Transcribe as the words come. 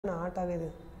ना 8 आ गए थे।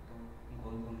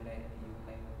 गोल घूम रहा है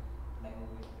टाइम हो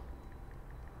गया।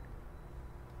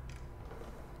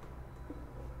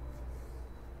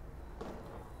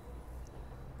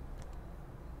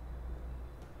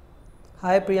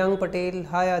 हाय प्रियांक पटेल,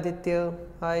 हाय आदित्य,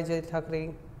 हाय जय ठाकरे।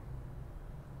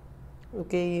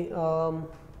 ओके,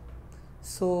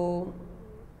 सो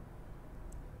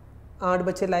 8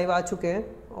 बच्चे लाइव आ चुके हैं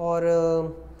और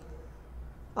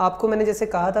आपको मैंने जैसे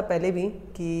कहा था पहले भी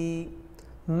कि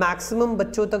मैक्सिमम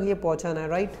बच्चों तक ये पहुंचाना है,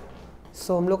 राइट।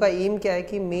 सो हम लोग का एम क्या है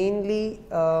कि मेनली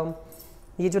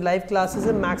ये जो लाइव क्लासेस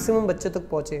है मैक्सिमम बच्चों तक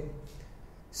पहुँचे।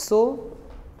 सो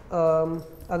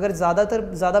अगर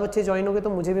ज़्यादा बच्चे ज्वाइन हो गए तो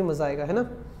मुझे भी मज़ा आएगा, है ना।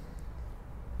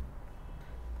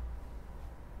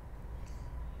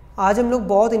 आज हम लोग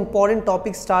बहुत इंपॉर्टेंट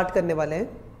टॉपिक स्टार्ट करने वाले हैं,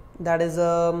 that is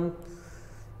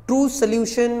true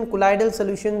solution, colloidal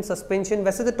solution, suspension.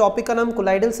 वैसे तो टॉपिक का नाम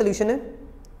कोलाइडल सोल्यूशन है,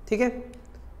 ठीक है।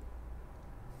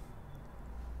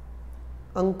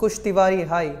 अंकुश तिवारी,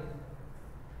 हाय।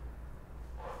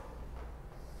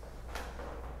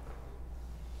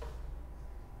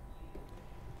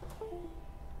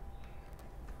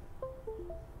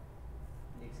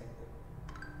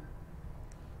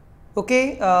 Okay,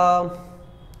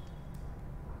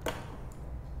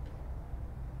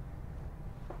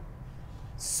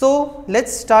 so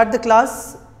let's start the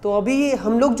class. तो अभी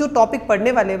हम लोग जो टॉपिक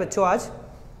पढ़ने वाले हैं बच्चों आज,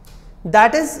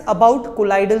 that is about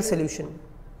colloidal solution,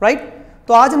 right.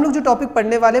 तो आज हम लोग जो टॉपिक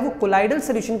पढ़ने वाले हैं वो कोलाइडल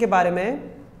सोल्यूशन के बारे में है।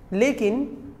 लेकिन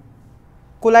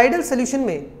कोलाइडल सोल्यूशन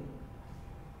में,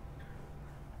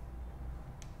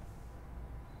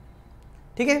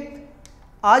 ठीक है,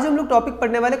 आज हम लोग टॉपिक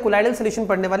पढ़ने वाले कोलाइडल सोल्यूशन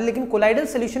पढ़ने वाले। लेकिन कोलाइडल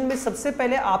सोल्यूशन में सबसे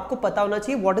पहले आपको पता होना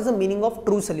चाहिए what is the meaning of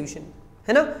true solution,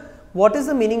 है ना। What is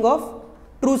the meaning of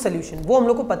true solution, वो हम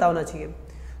लोग को पता होना चाहिए।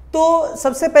 तो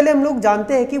सबसे पहले हम लोग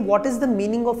जानते हैं कि what is the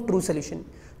meaning of true solution.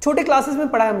 छोटे क्लासेस में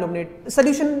पढ़ा है हम लोग ने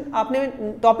सोल्यूशन, आपने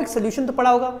टॉपिक सोल्यूशन तो पढ़ा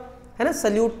होगा, है ना।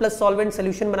 सोल्यूट प्लस सॉल्वेंट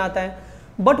सोल्यूशन बनाता है।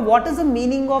 But what is the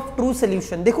meaning of true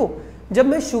solution. देखो, जब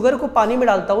मैं शुगर को पानी में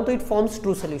डालता हूं तो इट फॉर्म्स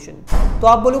ट्रू सोल्यूशन। तो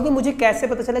आप बोलोगे मुझे कैसे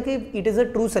पता चला कि it is a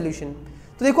true solution.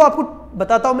 तो देखो, आपको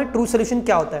बताता हूं मैं ट्रू सोल्यूशन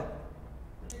क्या होता है,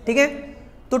 ठीक है।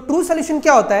 तो ट्रू सोल्यूशन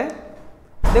क्या होता है,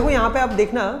 देखो यहां पे आप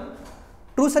देखना,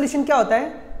 ट्रू सोल्यूशन क्या होता है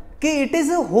कि इट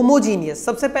इज होमोजीनियस।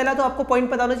 सबसे पहला तो आपको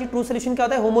पॉइंट पता होना चाहिए ट्रू सोल्यूशन क्या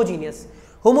होता है, होमोजीनियस।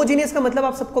 होमोजीनियस का मतलब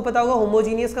आप सबको पता होगा,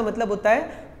 होमोजीनियस का मतलब होता है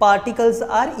particles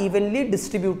are evenly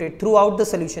distributed through out the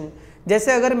solution.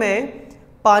 जैसे अगर मैं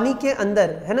पानी के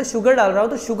अंदर, है ना, शुगर डाल रहा हूं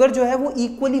तो शुगर जो है वो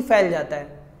इक्वली फैल जाता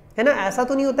है ना। ऐसा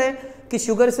तो नहीं होता है कि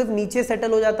शुगर सिर्फ नीचे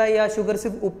सेटल हो जाता है या शुगर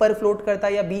सिर्फ ऊपर फ्लोट करता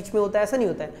है या बीच में होता है, ऐसा नहीं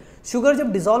होता है। शुगर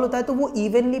जब डिसॉल्व होता है तो वो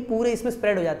इवनली पूरे इसमें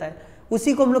स्प्रेड हो जाता है।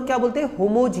 उसी को हम लोग क्या बोलते हैं,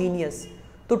 होमोजीनियस।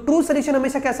 तो ट्रू सोल्यूशन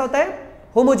हमेशा कैसा होता है,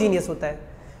 होमोजीनियस होता है।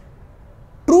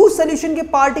 ट्रू सोल्यूशन के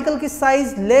पार्टिकल की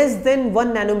साइज लेस देन 1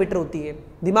 नैनोमीटर होती है।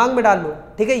 दिमाग में डाल लो,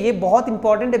 ठीक है। ये बहुत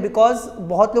इंपॉर्टेंट है बिकॉज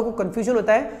बहुत लोगों को कंफ्यूजन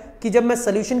होता है कि जब मैं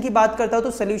सोल्यूशन की बात करता हूं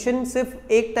तो सोल्यूशन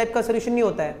सिर्फ एक टाइप का सोल्यूशन नहीं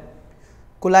होता है।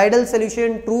 Colloidal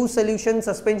solution, true solution,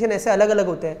 suspension, ऐसे अलग अलग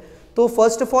होते हैं। तो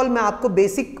फर्स्ट ऑफ ऑल मैं आपको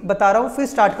बेसिक बता रहा हूं, फिर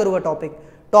स्टार्ट करूंगा टॉपिक।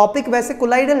 टॉपिक वैसे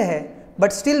कोलाइडल है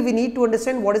but still we need to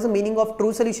understand what is the meaning of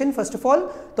true solution first of all.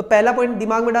 तो पहला पॉइंट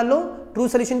दिमाग में डाल लो, ट्रू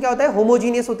सोल्यूशन क्या होता है,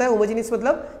 होमोजीनियस होता है। होमोजीनियस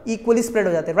मतलब इक्वली स्प्रेड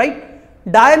हो जाते हैं, right.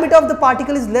 Diameter of the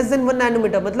particle is less than 1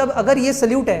 nanometre. मतलब अगर ये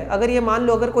सोल्यूट है, अगर ये मान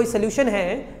लो अगर कोई सोल्यूशन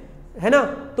है ना,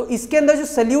 तो इसके अंदर जो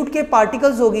सोल्यूट के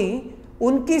पार्टिकल्स होगी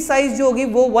उनकी साइज जो होगी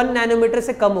वो 1 नैनोमीटर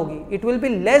से कम होगी। It will be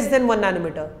less than 1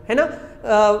 nanometre, है ना।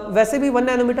 वैसे भी 1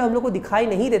 नैनोमीटर हम लोग को दिखाई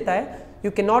नहीं देता है,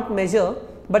 you can not major,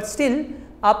 but still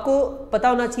आपको पता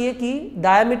होना चाहिए कि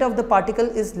diameter of the particle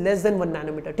is less than 1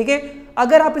 nanometre, ठीक है।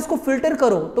 अगर आप इसको फिल्टर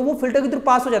करो तो वो फिल्टर के थ्रू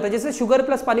पास हो जाता है। जैसे शुगर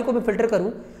प्लस पानी को मैं फिल्टर करूं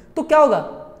तो क्या होगा,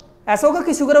 ऐसा होगा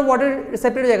कि शुगर और वाटर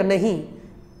सेपरेट हो जाएगा, नहीं,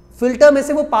 फिल्टर में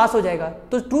से वो पास हो जाएगा।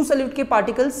 तो ट्रू सोल्यूट के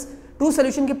पार्टिकल्स, ट्रू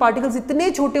सोल्यूशन के पार्टिकल्स इतने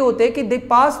छोटे होते हैं कि दे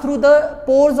pass through the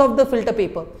pores of the filter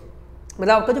paper.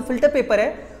 मतलब आपका जो फिल्टर पेपर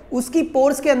है उसकी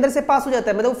पोर्स के अंदर से पास हो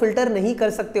जाता है, मतलब वो फिल्टर नहीं कर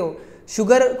सकते हो।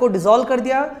 शुगर को डिसॉल्व कर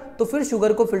दिया तो फिर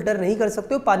शुगर को फिल्टर नहीं कर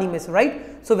सकते हो पानी में से,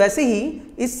 राइट। सो वैसे ही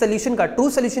इस सोल्यूशन का, ट्रू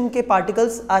सोल्यूशन के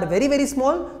particles are very very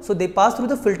small, so they pass through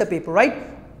the filter paper, right.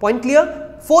 Point clear.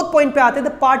 Fourth point पे आते हैं,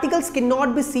 the particles can not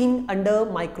be seen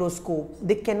under microscope.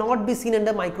 They can not be seen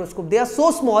under microscope, they are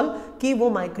so small कि वो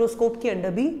microscope के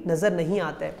under भी नजर नहीं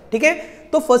आता है, ठीक है।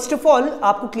 तो फर्स्ट ऑफ ऑल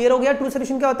आपको क्लियर हो गया ट्रू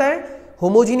सोल्यूशन क्या होता है,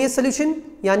 होमोजीनियस सोल्यूशन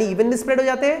यानी इवनली स्प्रेड हो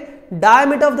जाते हैं।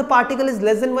 Diameter of the particle is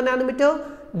less than 1 nanometre,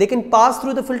 they can pass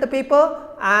through the filter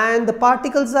paper and the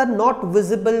particles are not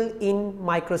visible in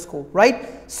microscope, right.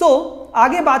 सो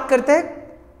आगे बात करते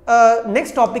हैं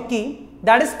नेक्स्ट टॉपिक की,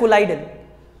 दैट इज कोलाइडल।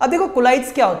 अब देखो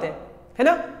कोलाइड्स क्या होते हैं, है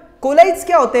ना। कोलाइड्स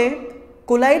क्या होते हैं,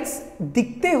 कोलाइड्स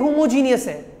दिखते होमोजीनियस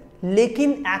है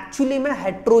लेकिन एक्चुअली में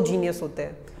हेट्रोजीनियस होते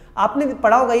हैं। आपने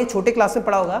पढ़ा होगा, ये छोटे क्लास में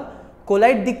पढ़ा होगा,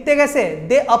 कोलाइड दिखते कैसे,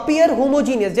 दे अपीयर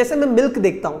होमोजीनियस। जैसे मैं मिल्क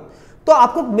देखता हूं तो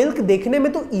आपको मिल्क देखने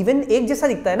में तो इवन एक जैसा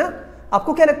दिखता है ना।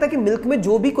 आपको क्या लगता है कि मिल्क में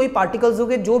जो भी कोई पार्टिकल्स हो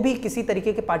गए, जो भी किसी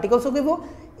तरीके के पार्टिकल्स हो गए, वो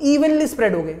इवनली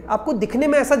स्प्रेड हो गए, आपको दिखने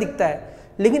में ऐसा दिखता है।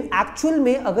 लेकिन एक्चुअल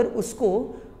में अगर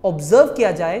उसको ऑब्जर्व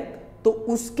किया जाए तो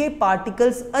उसके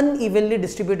पार्टिकल्स अनइवनली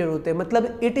डिस्ट्रीब्यूटेड होते हैं।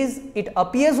 मतलब it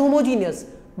appears homogeneous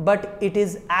but it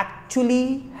is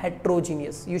actually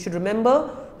heterogeneous. You should remember,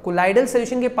 colloidal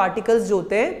solution के पार्टिकल्स जो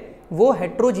होते हैं वो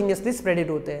हेट्रोजीनियसली स्प्रेडेड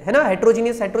होते हैं, है ना।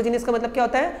 हेट्रोजीनियस का मतलब क्या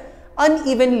होता है,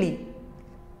 अनइवनली,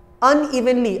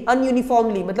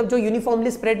 अनयूनिफॉर्मली, मतलब जो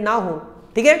यूनिफॉर्मली स्प्रेड ना हो,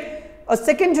 ठीक है। और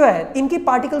सेकंड जो है, इनकी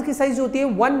पार्टिकल की साइज जो होती है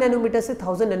 1 नैनोमीटर से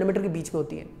 1000 नैनोमीटर के बीच में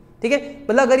होती है, ठीक है।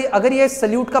 मतलब अगर ये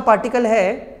सल्यूट का पार्टिकल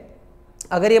है,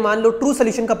 अगर ये मान लो ट्रू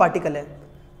सॉल्यूशन का पार्टिकल है,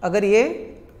 अगर ये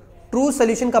ट्रू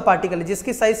सॉल्यूशन का पार्टिकल है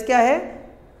जिसकी साइज क्या है,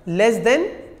 लेस देन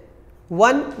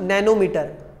 1 नैनोमीटर,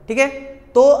 ठीक है,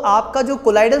 तो आपका जो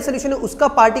कोलाइडल सॉल्यूशन है उसका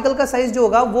पार्टिकल का साइज जो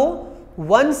होगा वो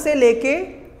 1 से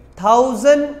लेके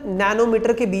 1000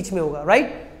 नैनोमीटर के बीच में होगा,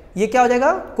 राइट। ये क्या हो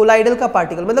जाएगा, कोलाइडल का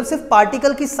पार्टिकल। मतलब सिर्फ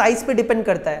पार्टिकल की साइज पे डिपेंड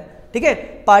करता है, ठीक है।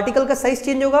 पार्टिकल का साइज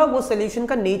चेंज होगा, वो सॉल्यूशन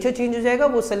का नेचर चेंज हो जाएगा।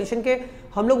 वो सॉल्यूशन के,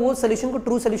 हम लोग वो सॉल्यूशन को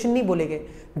ट्रू सॉल्यूशन नहीं बोलेंगे।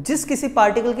 जिस किसी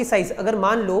पार्टिकल की साइज, अगर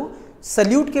मान लो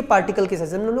सल्यूट के पार्टिकल की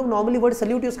साइज, हम लोग नॉर्मली वर्ड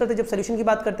सल्यूट यूज करते हैं जब सॉल्यूशन की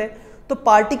बात करते हैं, तो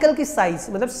पार्टिकल की साइज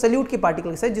मतलब सल्यूट के पार्टिकल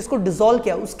की साइज जिसको डिसॉल्व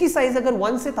किया, उसकी साइज अगर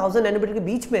 1 से 1000 नैनोमीटर के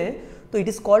बीच में है तो it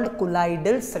is called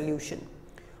colloidal solution.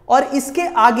 और इसके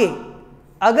आगे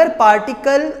अगर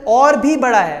पार्टिकल और भी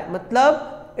बड़ा है,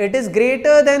 मतलब it is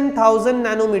greater than 1000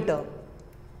 nanometre,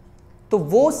 तो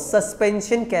वो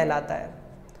सस्पेंशन कहलाता है।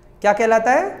 क्या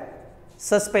कहलाता है,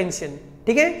 सस्पेंशन,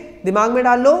 ठीक है। दिमाग में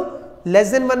डाल लो, less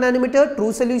than 1 nanometre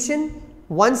true solution,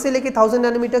 1 से लेके 1000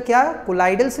 नैनोमीटर क्या,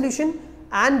 colloidal solution,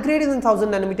 and greater than 1000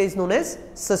 nanometre is known as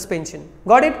suspension.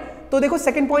 Got it. तो देखो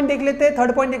सेकंड पॉइंट देख लेते हैं,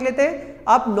 थर्ड पॉइंट देख लेते हैं।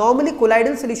 आप नॉर्मली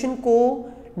कोलाइडल सॉल्यूशन को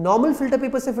नॉर्मल फिल्टर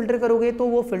पेपर से फिल्टर करोगे तो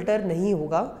वो फिल्टर नहीं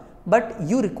होगा, but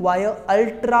you require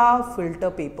ultra filter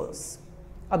papers.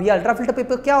 अब ये अल्ट्रा फिल्टर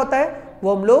पेपर क्या होता है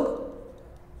वो हम लोग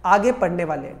आगे पढ़ने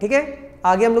वाले हैं, ठीक है।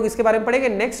 आगे हम लोग इसके बारे में पढ़ेंगे,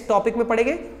 नेक्स्ट टॉपिक में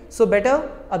पढ़ेंगे। सो बेटर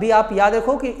अभी आप याद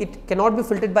रखो कि it can not be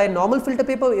filtered by normal filter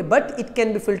paper, but it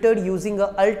can be filtered using a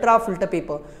ultra filter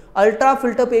paper. Ultra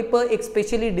filter paper एक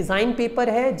स्पेशली डिजाइन पेपर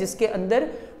है जिसके अंदर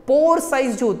पोर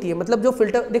साइज जो होती है, मतलब जो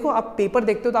फिल्टर, देखो आप पेपर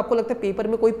देखते हो तो आपको लगता है पेपर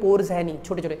में कोई पोर्स है नहीं,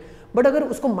 छोटे छोटे, बट अगर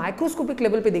उसको माइक्रोस्कोपिक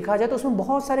लेवल पे देखा जाए तो उसमें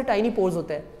बहुत सारे टाइनी पोर्स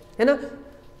होते हैं, है ना।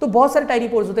 तो बहुत सारे टाइनी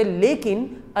पोर्स होते हैं,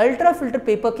 लेकिन अल्ट्रा फिल्टर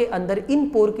पेपर के अंदर इन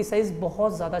पोर की साइज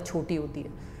बहुत ज्यादा छोटी होती है।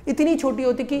 इतनी छोटी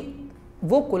होती है कि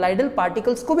वो कोलाइडल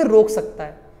पार्टिकल्स को भी रोक सकता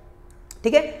है,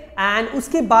 ठीक है। एंड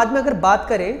उसके बाद में अगर बात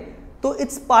करें तो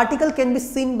it's particle can be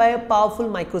seen bye a powerful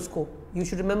microscope. You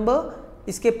should remember,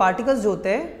 इसके पार्टिकल्स जो होते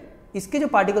हैं, इसके जो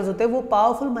पार्टिकल्स होते हैं वो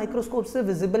पावरफुल माइक्रोस्कोप से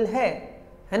विजिबल है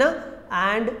ना।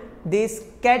 And they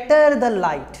scatter the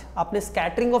light. आपने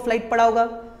स्कैटरिंग ऑफ लाइट पढ़ा होगा,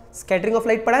 स्कैटरिंग ऑफ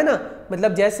लाइट पढ़ा है ना।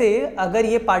 मतलब जैसे अगर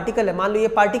ये पार्टिकल है, मान लो ये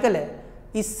पार्टिकल है,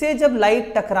 इससे जब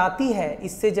लाइट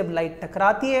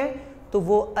टकराती है तो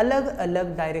वो अलग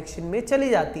अलग डायरेक्शन में चली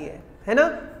जाती है ना।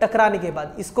 टकराने के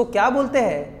बाद इसको क्या बोलते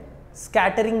हैं,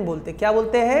 स्कैटरिंग बोलते हैं। क्या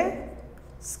बोलते हैं,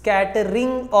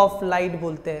 स्कैटरिंग ऑफ लाइट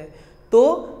बोलते हैं।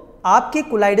 तो आपके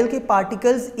कोलाइडल के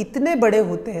पार्टिकल्स इतने बड़े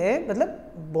होते हैं, मतलब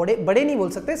बड़े नहीं बोल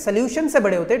सकते, सॉल्यूशन से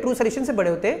बड़े होते हैं, ट्रू सॉल्यूशन से बड़े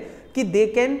होते हैं कि they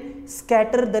can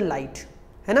scatter the light,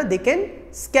 है ना। They can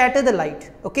scatter the light,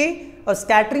 okay. और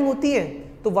स्कैटरिंग होती है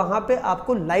तो वहां पे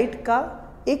आपको लाइट का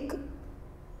एक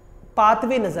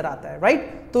पाथवे नजर आता है,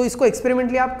 राइट। तो इसको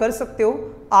एक्सपेरिमेंटली आप कर सकते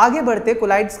हो। आगे बढ़ते,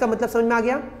 कोलाइड्स का मतलब समझ में आ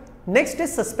गया। नेक्स्ट है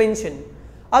सस्पेंशन।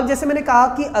 अब जैसे मैंने कहा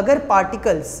कि अगर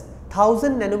पार्टिकल्स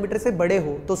 1000 नैनोमीटर से बड़े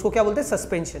हो तो उसको क्या बोलते हैं,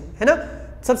 सस्पेंशन, है ना।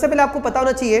 सबसे पहले आपको पता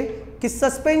होना चाहिए कि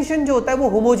सस्पेंशन जो होता है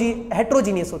वो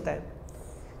हेट्रोजीनियस होता है।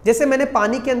 जैसे मैंने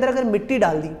पानी के अंदर अगर मिट्टी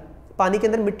डाल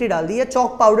दी, या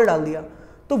चॉक पाउडर डाल दिया,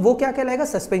 तो वो क्या कहलाएगा,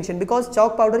 सस्पेंशन। बिकॉज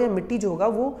चॉक पाउडर या मिट्टी जो होगा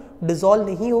वो डिसॉल्व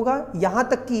नहीं होगा, यहां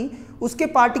तक कि उसके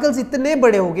पार्टिकल्स इतने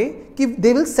बड़े होंगे कि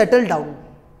दे विल सेटल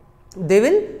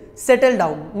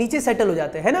डाउन, नीचे सेटल हो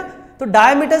जाते हैं, है ना। तो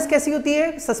डायमीटर्स कैसी होती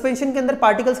है सस्पेंशन के अंदर,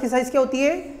 पार्टिकल्स की साइज क्या होती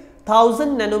है, 1000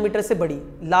 नैनोमीटर से बड़ी,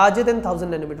 larger than 1000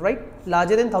 nanometre, right,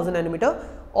 larger than 1000 nanometre.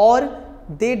 और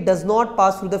दे does not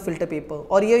pass through the filter paper.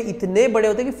 और ये इतने बड़े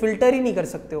होते हैं कि फिल्टर ही नहीं कर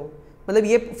सकते हो, मतलब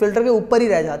ये फिल्टर के ऊपर ही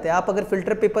रह जाते हैं। आप अगर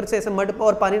फिल्टर पेपर से ऐसे मड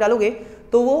और पानी डालोगे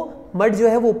तो वो मड जो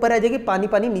है वो ऊपर रह जाएगी,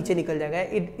 पानी नीचे निकल जाएगा,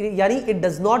 यानी it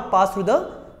does not pass through the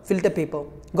filter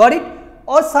paper. Got it.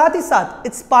 और साथ ही साथ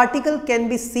it's particle can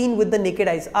be seen with the naked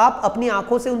eyes, आप अपनी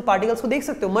आंखों से उन पार्टिकल्स को देख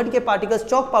सकते हो, मड के पार्टिकल्स,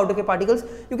 चॉक पाउडर के particles,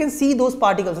 you can see those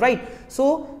particles, right.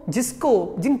 So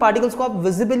Jin particles को आप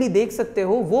विजिबली देख सकते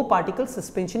हो वो पार्टिकल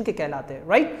सस्पेंशन के कहलाते हैं,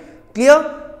 राइट। क्लियर?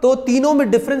 तो तीनों में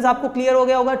डिफरेंस आपको क्लियर हो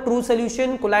गया होगा, true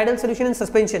solution, colloidal solution and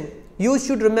suspension. You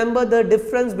should remember the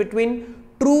difference between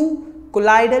true,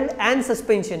 colloidal and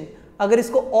suspension. अगर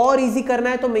इसको और इजी करना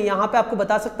है तो मैं यहां पे आपको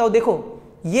बता सकता हूं, देखो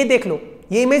ये देख लो,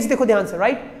 ये इमेज देखो ध्यान से,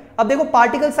 राइट। अब देखो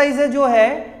पार्टिकल साइज है जो है,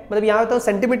 मतलब यहां तो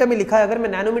सेंटीमीटर में लिखा है, अगर मैं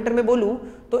नैनोमीटर में बोलूं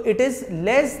तो it is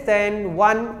less than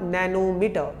 1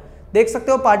 nanometre. देख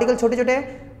सकते हो पार्टिकल छोटे छोटे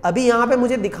हैं। अभी यहां पे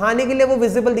मुझे दिखाने के लिए वो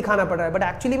विजिबल दिखाना पड़ रहा है, बट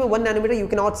एक्चुअली में 1 nanometre you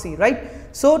can not C, right.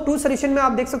 So true solution में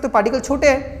आप देख सकते हो पार्टिकल छोटे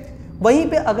हैं। वहीं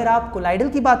पे अगर आप कोलाइडल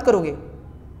की बात करोगे,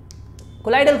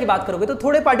 तो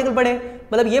थोड़े पार्टिकल बड़े,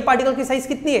 मतलब ये पार्टिकल की साइज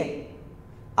कितनी है,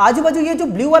 आजू बाजू ये जो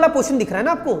ब्लू वाला पोर्शन दिख रहा है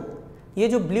ना आपको, ये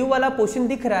जो ब्लू वाला पोर्शन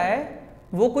दिख रहा है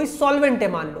वो कोई सॉल्वेंट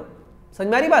है, मान लो, समझ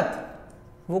में आ रही बात,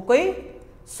 वो कोई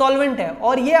सॉल्वेंट है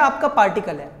और ये आपका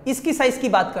पार्टिकल है। इसकी साइज की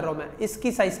बात कर रहा हूं मैं,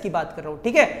 इसकी साइज की बात कर रहा हूं,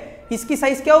 ठीक है। इसकी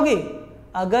साइज क्या होगी,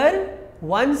 अगर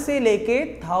 1 से लेके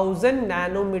 1000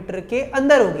 नैनोमीटर के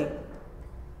अंदर होगी,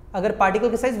 अगर पार्टिकल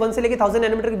की साइज 1 से लेके 1000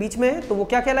 नैनोमीटर के बीच में है तो वो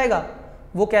क्या कहलाएगा,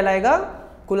 वो कहलाएगा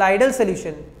colloidal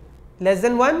solution. Less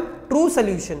than 1 true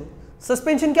solution.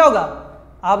 Suspension क्या होगा,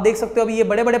 आप देख सकते हो अभी ये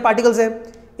बड़े बड़े पार्टिकल्स हैं,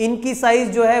 इनकी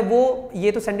साइज जो है वो,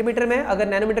 ये तो सेंटीमीटर में, अगर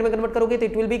नैनोमीटर में कन्वर्ट करोगे तो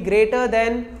it will be greater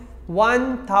than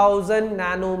 1000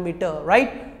 nanometre,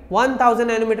 right. 1000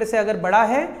 nanometre से अगर बड़ा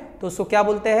है तो उसको क्या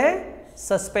बोलते हैं,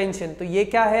 सस्पेंशन। तो ये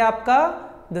क्या है आपका,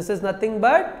 this is nothing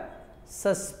but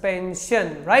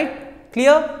suspension, right.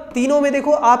 Clear? तीनों में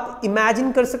देखो आप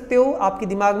इमेजिन कर सकते हो आपके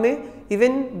दिमाग में,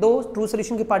 इवन दो ट्रू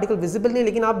सोल्यूशन के पार्टिकल विजिबल नहीं,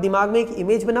 लेकिन आप दिमाग में एक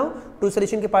इमेज बनाओ, ट्रू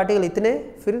सोल्यूशन के पार्टिकल इतने,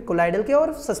 फिर कोलाइडल के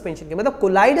और सस्पेंशन के। मतलब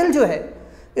कोलाइडल जो है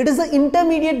it is the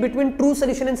intermediate between true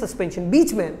solution and suspension,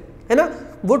 बीच में है ना।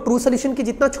 वो ट्रू सोल्यूशन की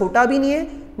जितना छोटा भी नहीं है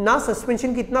ना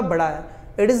सस्पेंशन की इतना बड़ा है,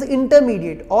 इट इज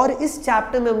इंटरमीडिएट। और इस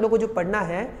चैप्टर में हम लोग को जो पढ़ना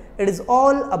है it is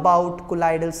all about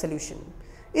colloidal solution.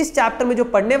 इस चैप्टर में जो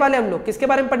पढ़ने वाले हम लोग किसके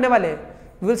बारे में पढ़ने वाले हैं,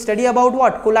 we will study about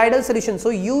what, colloidal solution. So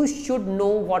you should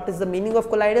know what is the meaning of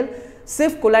colloidal.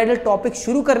 सिर्फ colloidal टॉपिक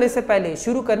शुरू करने से पहले,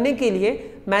 शुरू करने के लिए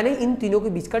मैंने इन तीनों के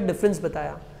बीच का डिफरेंस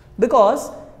बताया, बिकॉज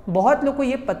बहुत लोग को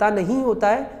ये पता नहीं होता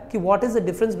है कि what is the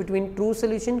difference between true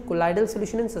solution, colloidal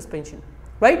solution and suspension,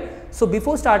 right? So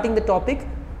before starting the topic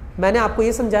मैंने आपको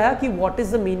ये समझाया कि what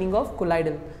is the meaning of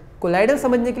colloidal. colloidal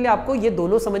समझने के लिए आपको ये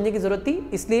दोनों समझने की जरूरत थी,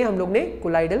 इसलिए हम लोग ने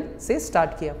colloidal से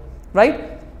स्टार्ट किया, right?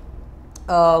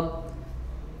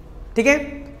 ठीक है।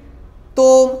 तो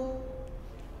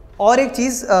और एक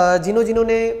चीज़,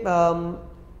 जिन्होंने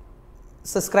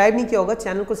सब्सक्राइब नहीं किया होगा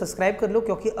चैनल को सब्सक्राइब कर लो,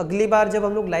 क्योंकि अगली बार जब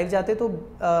हम लोग लाइव जाते तो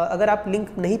अगर आप लिंक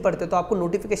नहीं पढ़ते तो आपको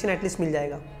नोटिफिकेशन एटलीस्ट मिल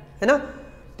जाएगा, है ना।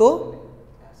 तो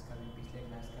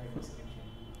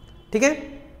ठीक है,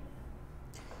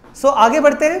 सो आगे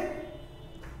बढ़ते हैं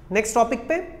नेक्स्ट टॉपिक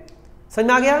पे। समझ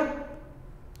में आ गया,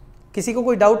 किसी को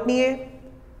कोई डाउट नहीं है,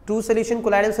 true solution,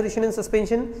 colloidal solution and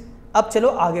suspension. अब चलो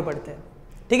आगे बढ़ते हैं,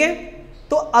 ठीक है।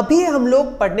 तो अभी हम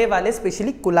लोग पढ़ने वाले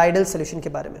स्पेशली कोलाइडल सोल्यूशन के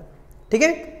बारे में, ठीक है।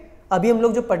 अभी हम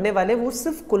लोग जो पढ़ने वाले वो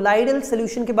सिर्फ कोलाइडल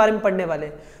सोल्यूशन के बारे में पढ़ने वाले।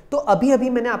 तो अभी अभी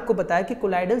मैंने आपको बताया कि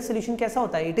कोलाइडल सोल्यूशन कैसा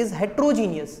होता है, it is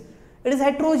heterogeneous. It is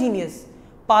heterogeneous,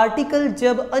 particle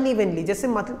जब अनइवनली, जैसे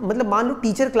मतलब मान लो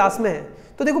टीचर क्लास में है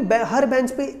तो देखो हर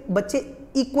बेंच पे बच्चे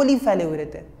इक्वली फैले हुए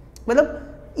रहते हैं,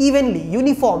 मतलब इवनली,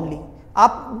 यूनिफॉर्मली।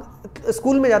 आप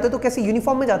स्कूल में जाते हो तो कैसे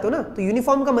यूनिफॉर्म में जाते हो ना, तो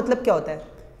यूनिफॉर्म का मतलब क्या होता है,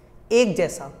 एक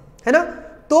जैसा, है ना।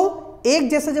 तो एक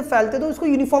जैसा जब फैलते तो उसको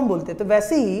यूनिफॉर्म बोलते हैं। तो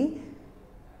वैसे ही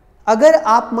अगर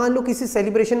आप मान लो किसी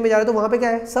सेलिब्रेशन में जा रहे हो तो वहां पे क्या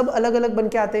है, सब अलग अलग बन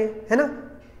के आते हैं, है ना,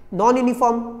 नॉन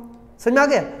यूनिफॉर्म। समझ में आ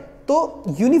गया। तो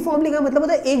यूनिफॉर्मली का मतलब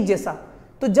होता है एक जैसा।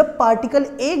 तो जब पार्टिकल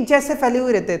एक जैसे फैले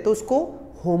हुए रहते हैं तो उसको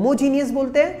होमोजीनियस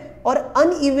बोलते हैं, और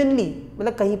अनइवनली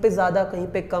मतलब कहीं पे ज्यादा कहीं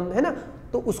पे कम, है ना,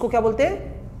 तो उसको क्या बोलते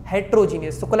हैं,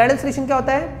 हेट्रोजीनियस। तो कोलाइडल सोल्यूशन क्या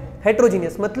होता है,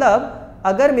 हेट्रोजीनियस। मतलब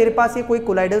अगर मेरे पास ये कोई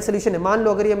कोलाइडल सोल्यूशन है, मान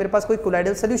लो अगर ये मेरे पास कोई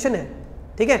कोलाइडल सोल्यूशन है,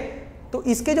 ठीक है, तो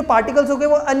इसके जो पार्टिकल्स हो गए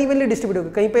वो अनइवनली डिस्ट्रीब्यूट हो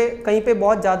गए, कहीं पे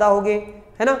बहुत ज्यादा हो गए,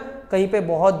 है ना, कहीं पे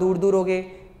बहुत दूर दूर हो गए।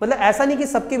 मतलब ऐसा नहीं कि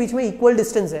सबके बीच में इक्वल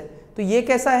डिस्टेंस है। तो ये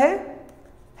कैसा है,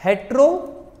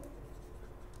 हेट्रोजीनियस,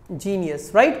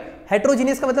 राइट।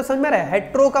 हेट्रोजीनियस का मतलब समझ में आ रहा है,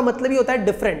 हेट्रो का मतलब ही होता है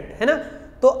डिफरेंट, है ना,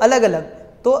 तो अलग अलग।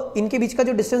 तो इनके बीच का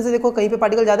जो डिस्टेंस है देखो, कहीं पे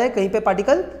पार्टिकल ज्यादा है, कहीं पे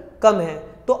पार्टिकल कम है,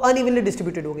 तो अनइवनली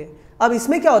डिस्ट्रीब्यूटेड हो गए। अब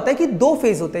इसमें क्या होता है कि दो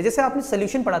फेज होते हैं। जैसे आपने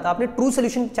सोल्यूशन पढ़ा था, आपने ट्रू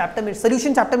सोल्यूशन चैप्टर में,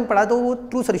 सोल्यूशन चैप्टर में पढ़ा, तो वो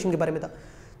ट्रू सोल्यूशन के बारे में था।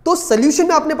 तो सोल्यूशन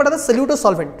में आपने पढ़ा था सोल्यूट और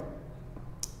सॉल्वेंट,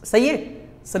 सही है।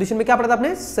 सोल्यूशन में क्या पढ़ा था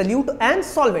आपने, सोल्यूट एंड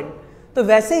सॉल्वेंट। तो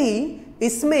वैसे ही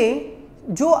इसमें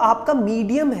जो आपका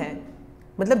मीडियम है,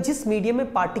 मतलब जिस मीडियम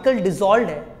में पार्टिकल डिसॉल्व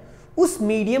है उस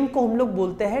मीडियम को हम लोग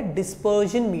बोलते हैं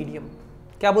डिस्पर्जन मीडियम।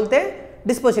 क्या बोलते हैं?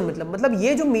 डिस्पर्जन मतलब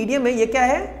ये जो मीडियम है ये क्या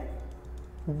है?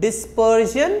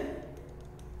 Dispersion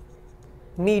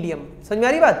medium. समझ में आ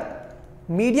रही बात?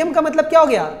 मीडियम का मतलब क्या हो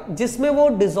गया? जिसमें वो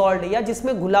डिसॉल्व है या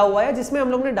जिसमें घुला हुआ है, जिसमें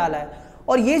हम लोग ने डाला है।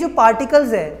 और ये जो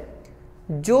पार्टिकल्स है,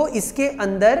 जो इसके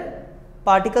अंदर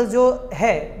पार्टिकल्स जो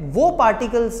है, वो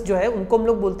पार्टिकल्स जो है उनको हम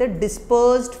लोग बोलते हैं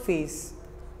डिस्पर्स्ड फेज।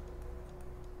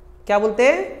 क्या बोलते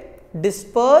हैं?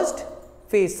 Dispersed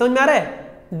phase. समझ में आ रहा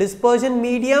है? Dispersion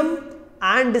medium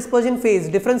and dispersion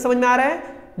phase, difference समझ में आ रहा है?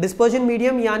 डिस्पर्जन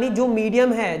मीडियम यानी जो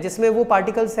मीडियम है जिसमें वो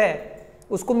पार्टिकल्स है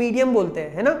उसको मीडियम बोलते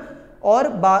हैं, है ना। और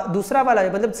दूसरा वाला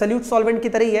मतलब सल्यूट सॉल्वेंट की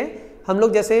तरह ही है। हम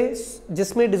लोग जैसे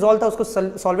जिसमें डिसॉल्व था उसको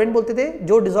सॉल्वेंट बोलते थे,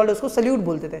 जो डिसॉल्व है उसको सल्यूट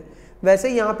बोलते थे, वैसे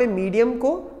यहाँ पे मीडियम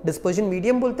को डिस्पर्जन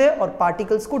मीडियम बोलते हैं और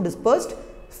पार्टिकल्स को डिस्पर्स्ड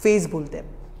फेज बोलते हैं।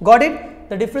 Got it?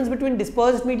 The difference between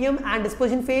dispersed medium and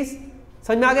dispersion phase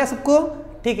समझ में आ गया सबको?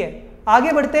 ठीक है,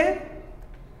 आगे बढ़ते हैं।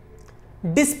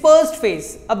 डिस्पर्स्ड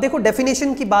फेज, अब देखो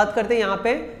डेफिनेशन की बात करते हैं यहाँ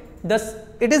पे।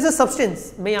 इट इज अ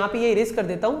सब्सटेंस, मैं यहाँ पे ये इरेज कर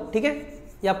देता हूँ, ठीक है,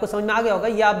 ये आपको समझ में आ गया होगा।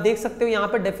 ये आप देख सकते हो यहाँ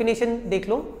पर डेफिनेशन देख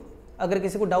लो, अगर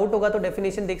किसी को डाउट होगा तो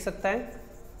डेफिनेशन देख सकता है।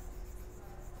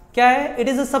 क्या है? It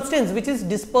is a substance which is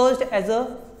dispersed as a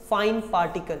fine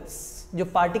particles, जो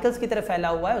पार्टिकल्स की तरह फैला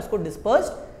हुआ है उसको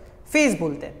डिस्पर्स्ड फेज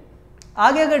बोलते हैं।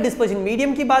 आगे अगर डिस्पर्जन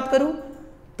मीडियम की बात करूं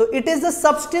तो it is the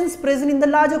substance present in the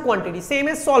larger quantity, same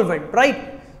as solvent, right?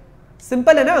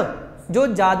 Simple है ना। जो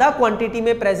ज्यादा क्वांटिटी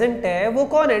में प्रेजेंट है वो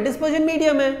कौन है? डिस्पर्जन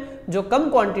मीडियम है। जो कम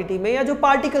क्वांटिटी में या जो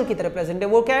पार्टिकल की तरह प्रेजेंट है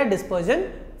वो क्या है? डिस्पर्जन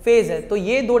फेज है। तो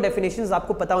ये दो डेफिनेशंस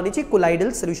आपको पता होनी चाहिए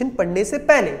कोलाइडल सॉल्यूशन पढ़ने से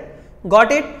पहले।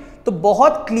 Got it? तो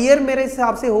बहुत क्लियर मेरे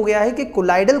हिसाब से हो गया है कि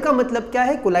कोलाइडल का मतलब क्या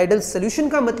है, कोलाइडल सॉल्यूशन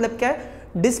का मतलब क्या है,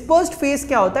 डिस्पर्स्ड फेज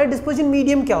क्या होता है, डिस्पर्जन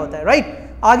मीडियम क्या होता है, राइट?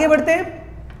 आगे बढ़ते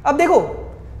हैं। अब देखो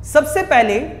सबसे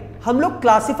पहले हम लोग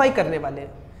क्लासिफाई करने वाले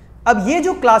हैं। अब ये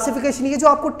जो क्लासिफिकेशन, ये जो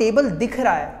आपको टेबल दिख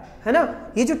रहा है ना,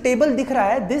 ये जो टेबल दिख रहा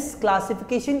है, this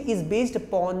classification is based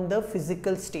upon the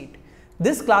physical state.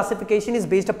 This classification is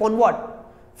based upon what?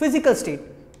 Physical state.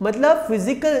 मतलब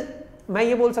फिजिकल, मैं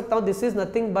ये बोल सकता हूं this is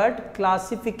nothing but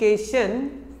classification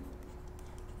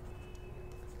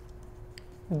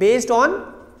based on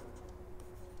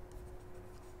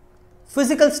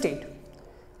physical state.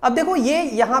 अब देखो ये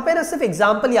यहां पे ना सिर्फ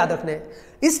एग्जांपल याद रखना है।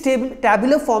 इस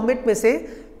टैबुलर फॉर्मेट में से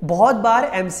बहुत बार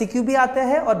एमसीक्यू भी आता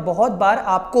है और बहुत बार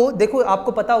आपको, देखो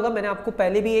आपको पता होगा, मैंने आपको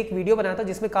पहले भी एक वीडियो बनाया था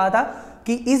जिसमें कहा था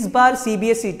कि इस बार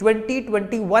सीबीएसई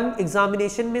 2021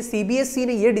 एग्जामिनेशन में सीबीएसई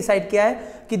ने ये डिसाइड किया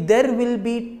है कि देयर विल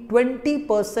बी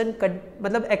 20%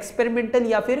 मतलब एक्सपेरिमेंटल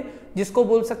या फिर जिसको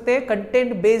बोल सकते हैं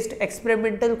कंटेंट बेस्ड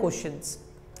एक्सपेरिमेंटल क्वेश्चंस,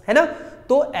 है ना।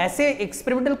 तो ऐसे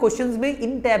एक्सपेरिमेंटल क्वेश्चंस में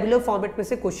इन टैबुलर फॉर्मेट में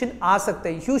से क्वेश्चन आ सकते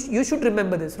हैं। You should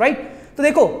remember this, right? तो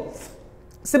देखो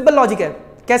सिंपल लॉजिक है,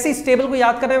 कैसे इस टेबल को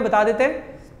याद करना है बता देते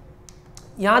हैं।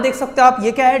 यहां देख सकते हो आप,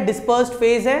 ये क्या है? डिस्पर्स्ड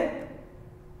फेज है,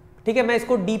 ठीक है। मैं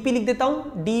इसको डीपी लिख देता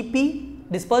हूं, DP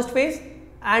dispersed phase,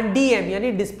 and DM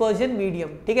यानी डिस्पर्जन मीडियम,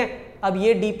 ठीक है। अब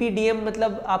ये डीपी डीएम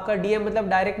मतलब आपका डीएम मतलब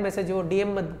डायरेक्ट मैसेज हो,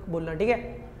 डीएम मत बोलना, ठीक है।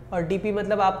 और डीपी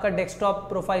मतलब आपका डेस्कटॉप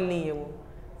प्रोफाइल नहीं है वो,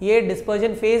 ये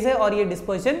डिस्पर्जन फेज है और ये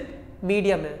डिस्पर्जन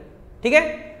मीडियम है, ठीक है।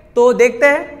 तो देखते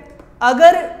हैं,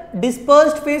 अगर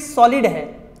डिस्पर्स्ड फेज सॉलिड है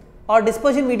और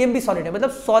डिस्पर्जन मीडियम भी सॉलिड है, मतलब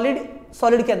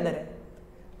सॉलिड के अंदर है,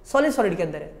 सॉलिड के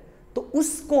अंदर है, तो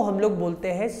उसको हम लोग बोलते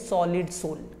हैं सॉलिड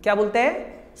सोल। क्या बोलते हैं?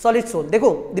 Solid sol. देखो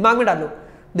दिमाग में डालो,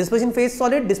 dispersion phase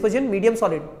solid, dispersion medium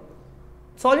solid,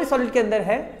 solid के अंदर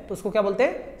है तो उसको क्या बोलते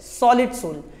हैं? Solid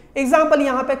sol. एग्जाम्पल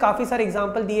यहाँ पे काफी सारे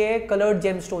एग्जाम्पल दिए हैं। कलर्ड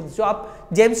जेमस्टोन्स, जो आप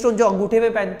जेमस्टोन जो अंगूठे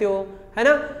में पहनते हो, है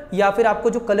ना, या फिर आपको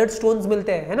जो कलर्ड स्टोन्स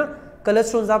मिलते हैं, है ना, कलर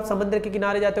स्टोन्स आप समुद्र के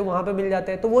किनारे जाते हो वहां पे मिल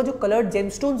जाते हैं, तो वो जो कलर्ड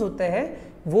जेमस्टोन्स होते हैं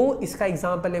वो इसका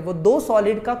एग्जाम्पल है। वो दो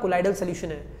सॉलिड का कोलाइडल सोल्यूशन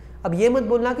है। अब ये मत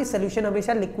बोलना कि सोल्यूशन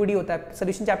हमेशा लिक्विड ही होता है,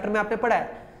 सोल्यूशन चैप्टर में आपने पढ़ा है,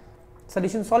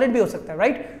 सोल्यूशन सॉलिड भी हो सकता है,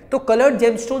 राइट। तो कलर्ड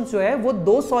जेमस्टोन्स जो है वो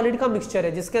दो सॉलिड का मिक्सचर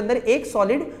है, जिसके अंदर एक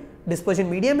सॉलिड डिस्पर्जन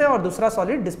मीडियम है और दूसरा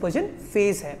सॉलिड डिस्पर्जन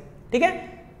फेज है, ठीक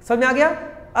है। समझ में आ गया?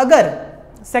 अगर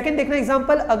सेकंड देखना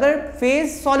एग्जांपल, अगर फेज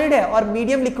सॉलिड है और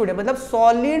मीडियम लिक्विड है, मतलब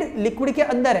सॉलिड लिक्विड के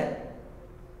अंदर है,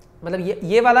 मतलब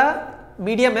ये वाला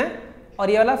मीडियम है और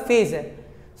ये वाला फेज है।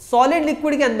 सॉलिड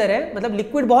लिक्विड के अंदर है, मतलब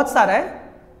लिक्विड बहुत सारा है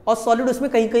और सॉलिड उसमें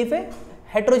कहीं कहीं पे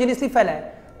हेट्रोजेनियसली फैला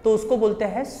है, तो उसको बोलते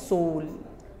हैं सोल,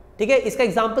 ठीक है। इसका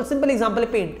एग्जांपल, सिंपल एग्जांपल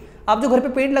है पेंट। आप जो घर पे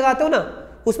पेंट लगाते हो ना,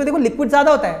 उसमें देखो लिक्विड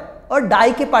ज्यादा होता है और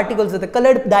डाई के पार्टिकल्स होते हैं,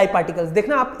 कलर्ड डाई पार्टिकल्स।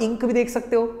 देखना आप इंक भी देख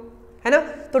सकते हो, है ना।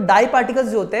 तो डाई पार्टिकल्स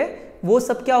जो होते हैं वो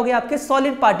सब क्या हो गए? आपके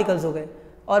सॉलिड पार्टिकल्स हो गए,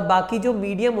 और बाकी जो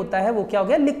मीडियम होता है वो क्या हो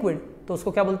गया? लिक्विड। तो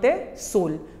उसको क्या बोलते हैं?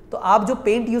 सोल। तो आप जो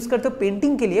पेंट यूज करते हो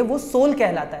पेंटिंग के लिए, वो सोल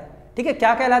कहलाता है, ठीक है।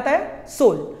 क्या कहलाता है?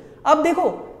 सोल। अब देखो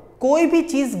कोई भी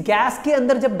चीज गैस के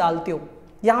अंदर जब डालते हो,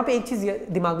 यहां पे एक चीज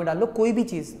दिमाग में डाल लो, कोई भी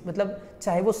चीज मतलब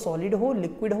चाहे वो सॉलिड हो,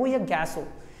 लिक्विड हो या गैस हो,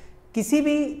 किसी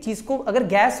भी चीज को अगर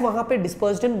गैस वहां पे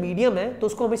डिस्पर्स्ड इन मीडियम है तो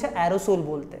उसको हमेशा एरोसोल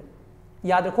बोलते हैं,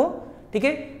 याद रखो, ठीक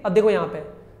है। अब देखो यहां पे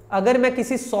अगर मैं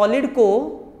किसी सॉलिड को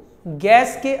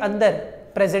गैस के अंदर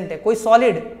प्रेजेंट है, कोई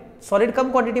सॉलिड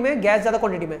कम क्वांटिटी में, गैस ज्यादा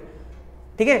क्वांटिटी में,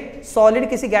 ठीक है, सॉलिड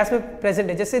किसी गैस में प्रेजेंट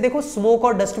है, जैसे देखो स्मोक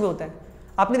और डस्ट में होता है,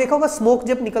 आपने देखा होगा स्मोक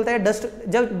जब निकलता है,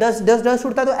 जब डस्ट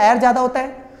उड़ता है तो एयर ज्यादा होता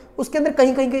है, उसके अंदर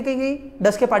कहीं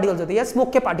डस्ट के पार्टिकल्स होते हैं या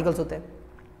स्मोक के पार्टिकल्स होते हैं,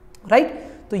 राइट।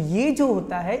 तो ये जो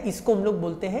होता है इसको हम लोग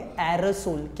बोलते हैं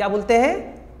एरोसोल। क्या बोलते हैं?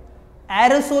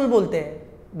 एरोसोल बोलते हैं।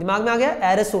 दिमाग में आ गया?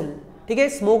 एरोसोल, ठीक है।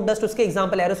 स्मोक, डस्ट उसके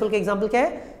एग्जांपल, एरोसोल के एग्जांपल क्या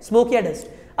है? स्मोक या डस्ट।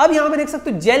 अब यहां पे देख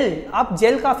सकते हो जेल, आप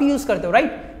जेल काफी यूज करते हो,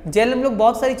 राइट। जेल हम लोग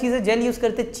बहुत सारी चीजें जेल यूज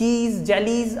करते हैं, चीज,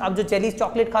 जेलीज, आप जो जेलीज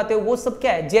चॉकलेट खाते हो वो सब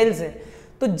क्या है? जेल्स है।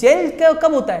 तो जेल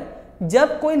कब होता है?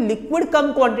 जब कोई लिक्विड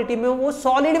कम क्वांटिटी में हो, वो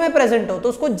सॉलिड में प्रेजेंट हो तो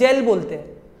उसको जेल बोलते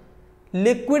हैं।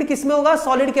 लिक्विड किस में होगा?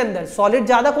 सॉलिड के अंदर। सॉलिड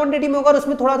ज्यादा क्वांटिटी में होगा और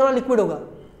उसमें थोड़ा थोड़ा लिक्विड होगा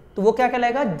तो वो क्या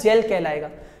कहलाएगा? जेल कहलाएगा।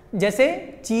 जैसे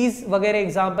चीज वगैरह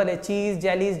एग्जांपल है, चीज,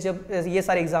 जेलीज, जब ये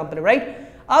सारे एग्जांपल है, राइट।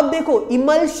 अब देखो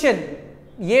इमल्शन,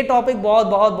 ये टॉपिक बहुत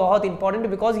बहुत बहुत इंपॉर्टेंट,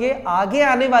 बिकॉज ये आगे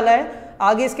आने वाला है,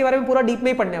 आगे इसके बारे में पूरा डीप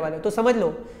में ही पढ़ने वाले हो। तो समझ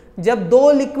लो, जब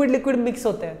दो लिक्विड मिक्स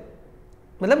होते हैं,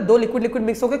 मतलब दो लिक्विड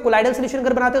मिक्स होकर कोलाइडल सॉल्यूशन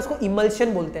अगर बनाते हैं उसको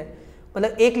इमल्शन बोलते हैं।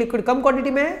 मतलब एक लिक्विड कम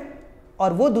क्वांटिटी में है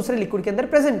और वो दूसरे लिक्विड के अंदर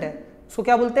प्रेजेंट है, उसको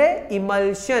क्या बोलते हैं?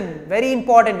 इमल्शन। वेरी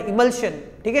इंपॉर्टेंट, इमल्शन,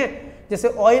 ठीक है। जैसे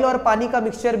ऑयल और पानी का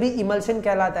मिक्सचर भी इमल्शन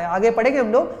कहलाता है, आगे पढ़ेंगे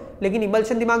हम लोग, लेकिन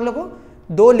इमल्शन दिमाग लोगों,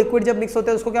 दो लिक्विड जब मिक्स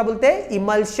होते हैं उसको क्या बोलते हैं?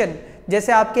 इमल्शन।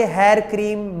 जैसे आपके हेयर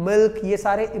क्रीम, मिल्क, ये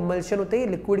सारे इमल्शन होते हैं,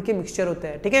 लिक्विड के मिक्सचर होते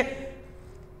हैं, ठीक है।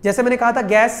 जैसे मैंने कहा था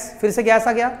गैस, फिर से गैस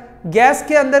आ गया। गैस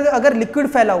के अंदर अगर लिक्विड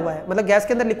फैला हुआ है, मतलब गैस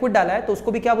के अंदर लिक्विड डाला है, तो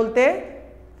उसको भी क्या बोलते हैं?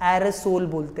 एरोसोल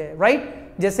बोलते हैं, राइट।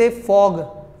 जैसे फॉग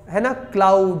है ना,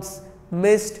 क्लाउड्स,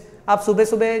 मिस्ट, आप सुबह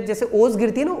सुबह जैसे ओस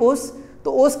गिरती है ना, ओस,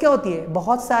 तो ओस क्या होती है?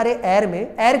 बहुत सारे एयर में,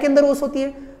 एयर के अंदर ओस होती है,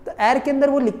 तो एयर के अंदर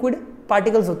वो लिक्विड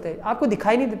पार्टिकल्स होते हैं, आपको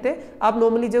दिखाई नहीं देते। आप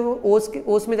नॉर्मली जब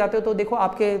ओस में जाते हो तो देखो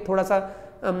आपके थोड़ा सा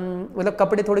मतलब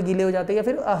कपड़े थोड़े गीले हो जाते हैं या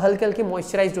फिर हल्के हल्के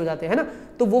मॉइस्चराइज्ड हो जाते हैं, है ना।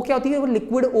 तो वो क्या होती है? वो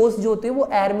लिक्विड ओस जो होती है वो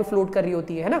एयर में फ्लोट कर रही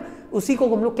होती है ना। उसी को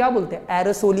हम लोग क्या बोलते हैं?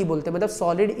 एरोसोल ही बोलते हैं। मतलब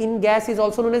solid in gas is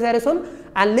also known as aerosol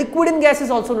and liquid in gas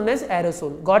is also known as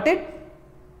aerosol. Got it?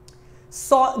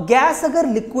 Gas अगर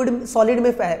लिक्विड सॉलिड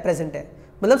में प्रेजेंट है,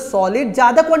 मतलब सॉलिड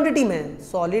ज्यादा क्वांटिटी में है,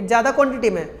 सॉलिड ज्यादा क्वांटिटी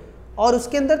में और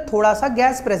उसके अंदर थोड़ा सा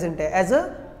गैस प्रेजेंट है एज अ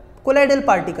कोलाइडल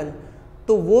पार्टिकल,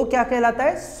 तो वो क्या कहलाता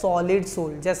है? Solid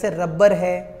sol. जैसे रबर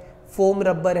है, फोम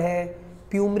रबर है,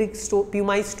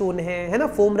 प्यूमाइज स्टोन है ना।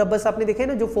 फोम रबर्स आपने देखे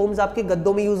ना, जो फोम्स आपके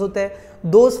गद्दों में यूज होते हैं,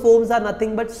 those foams are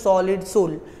nothing but solid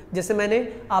sol. जैसे मैंने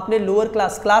आपने लोअर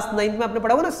क्लास 9th में आपने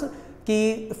पढ़ा हुआ ना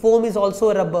कि foam is also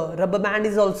a rubber, rubber band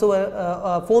is also,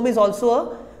 foam is also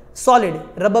a solid,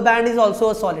 rubber band is also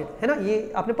a solid, है ना,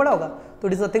 ये आपने पढ़ा होगा। तो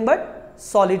it is nothing but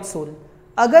solid sol.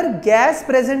 अगर गैस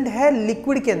प्रेजेंट है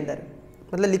लिक्विड के अंदर,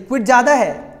 मतलब लिक्विड ज्यादा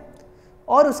है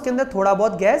और उसके अंदर थोड़ा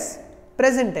बहुत गैस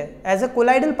प्रेजेंट है as a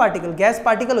colloidal particle, gas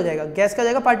particle हो जाएगा, गैस का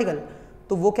जाएगा पार्टिकल,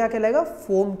 तो वो क्या कहलाएगा?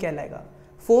 फोम कहलाएगा।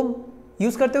 फोम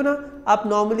यूज करते हो ना आप,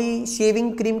 नॉर्मली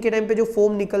शेविंग क्रीम के टाइम पे जो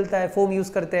फोम निकलता है, फोम यूज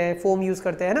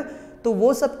करते हैं ना, तो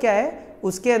वो सब क्या है?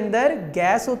 उसके अंदर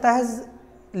गैस होता है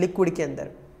लिक्विड के अंदर,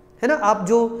 है ना। आप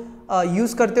जो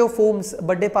यूज करते हो फोम्स,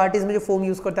 बर्थडे पार्टीज में जो फोम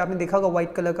यूज करते हैं आपने देखा होगा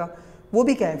व्हाइट कलर का, वो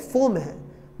भी क्या है? फोम है।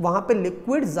 वहां पे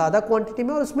लिक्विड ज्यादा क्वांटिटी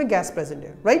में और उसमें गैस प्रेजेंट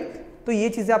है, राइट। तो ये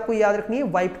चीजें आपको याद रखनी है।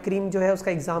 व्हाइट क्रीम जो है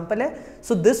उसका एग्जांपल है।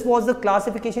 So this was the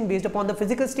classification based upon the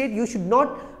physical state. You should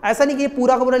not, ऐसा नहीं कि ये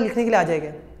पूरा का पूरा लिखने के लिए आ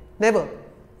जाएगा, नेवर।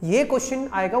 ये क्वेश्चन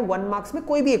आएगा 1 मार्क्स में,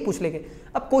 कोई भी एक पूछ लेंगे।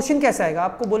 अब क्वेश्चन कैसे आएगा?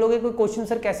 आपको बोलोगे कोई क्वेश्चन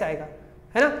सर कैसे आएगा,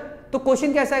 है ना। तो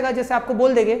क्वेश्चन कैसे आएगा? जैसे आपको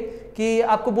बोल देंगे कि,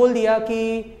 आपको बोल दिया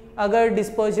कि अगर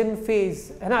डिस्पर्जन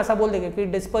फेज, है ना, ऐसा बोल देंगे कि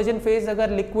डिस्पर्जन फेज अगर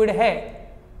लिक्विड है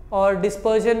और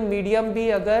डिस्पर्जन मीडियम भी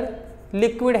अगर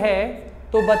लिक्विड है,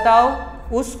 तो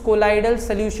बताओ उस कोलाइडल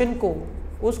सॉल्यूशन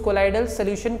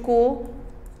को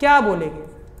क्या बोलेंगे?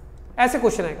 ऐसे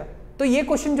क्वेश्चन आएगा। तो ये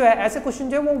क्वेश्चन जो है, ऐसे क्वेश्चन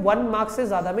जो है वो 1 मार्क्स से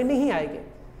ज्यादा में नहीं आएंगे।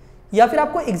 या फिर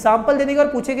आपको एग्जांपल दे देंगे और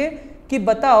पूछेंगे कि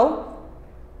बताओ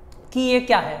कि ये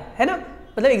क्या है ना।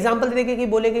 मतलब एग्जांपल दे देंगे कि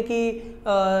बोलेंगे कि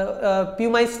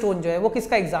प्यूमाइज स्टोन जो है वो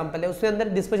किसका एग्जांपल है, उसके अंदर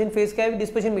डिस्पर्जन फेज क्या है,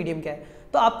 डिस्पर्जन मीडियम क्या है,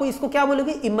 तो आपको इसको क्या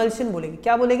बोलोगे? इमल्शन बोलेंगे।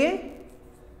 क्या बोलेंगे?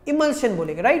 इमल्शन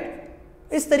बोलेंगे, राइट।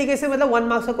 इस तरीके से मतलब 1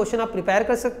 मार्क्स का क्वेश्चन आप प्रिपेयर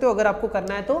कर सकते हो अगर आपको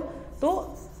करना है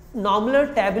तो नॉर्मल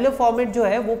टैबुलर फॉर्मेट जो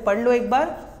है वो पढ़ लो एक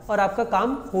बार और आपका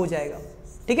काम हो जाएगा,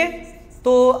 ठीक है।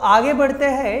 तो आगे बढ़ते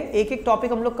हैं, एक एक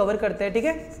टॉपिक हम लोग कवर करते हैं, ठीक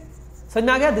है। समझ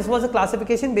में आ गया? This was a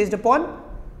classification based upon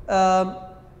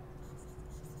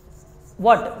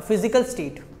what physical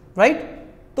state, right.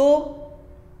 तो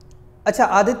अच्छा,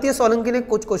 आदित्य सोलंकी ने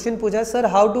कुछ क्वेश्चन पूछा है, sir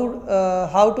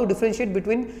how to differentiate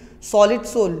between solid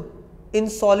soul in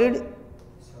solid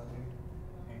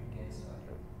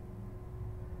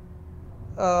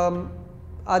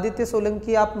Aditya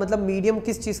Solanki, आप मतलब मीडियम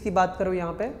किस चीज की बात कर रहे हो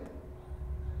यहाँ पे,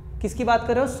 किसकी बात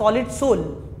कर रहे हो, सॉलिड सोल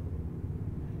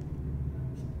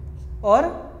और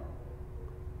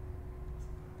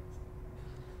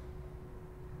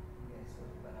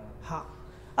हाँ।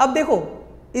 अब देखो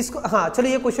इसको, हाँ चलो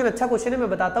ये क्वेश्चन अच्छा क्वेश्चन है, मैं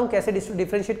बताता हूं कैसे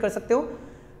डिफरेंशिएट कर सकते हो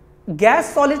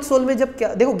गैस सॉलिड सोल में। जब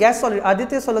क्या देखो गैस सॉलिड,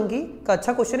 आदित्य सोलंकी का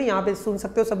अच्छा क्वेश्चन है, यहाँ पे सुन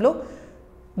सकते हो सब लोग।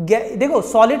 देखो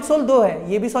सॉलिड सोल दो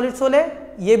है, ये भी सॉलिड सोल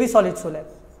है, ये भी सॉलिड सोल है,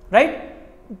 राइट।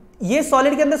 ये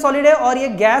सॉलिड के अंदर सॉलिड है और ये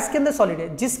गैस के अंदर सॉलिड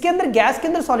है। जिसके अंदर गैस के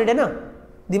अंदर सॉलिड है ना,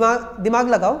 दिमाग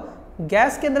लगाओ,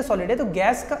 गैस के अंदर सॉलिड है तो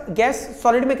गैस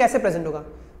सॉलिड में कैसे प्रेजेंट होगा,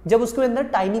 जब उसके अंदर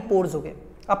टाइनी पोर्स हो गए।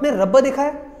 आपने रबर देखा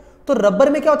है तो रबर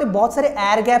में क्या होते हैं, बहुत सारे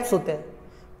एयर गैप्स होते हैं।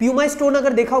 प्यूमा स्टोन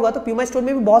अगर देखा होगा तो प्यूमा स्टोन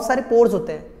में भी बहुत सारे पोर्स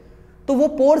होते हैं। तो वो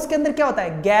पोर्स के अंदर क्या होता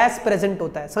है, गैस प्रेजेंट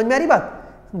होता है। समझ में आ रही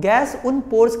बात, गैस उन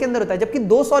पोर्स के अंदर होता है। जबकि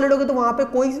दो सॉलिड हो गए तो वहां पे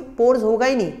कोई पोर्स होगा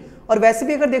ही नहीं। और वैसे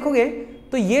भी अगर देखोगे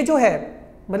तो ये जो है,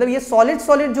 मतलब ये सॉलिड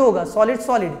जो होगा,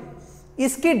 सॉलिड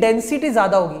इसकी डेंसिटी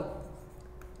ज्यादा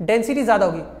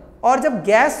होगी, और जब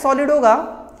गैस सॉलिड होगा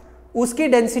उसकी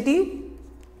डेंसिटी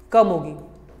कम होगी।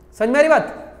 समझ में आ रही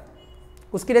बात,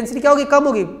 उसकी डेंसिटी क्या होगी, कम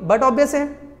होगी। बट ऑब्वियस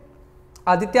है।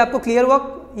 आदित्य आपको क्लियर हुआ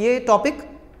ये टॉपिक,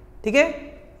 ठीक है,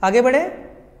 आगे बढ़े।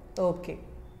 ओके,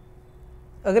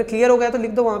 अगर क्लियर हो गया तो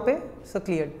लिख दो वहां पे सर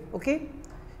क्लियर, ओके।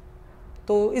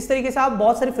 तो इस तरीके से आप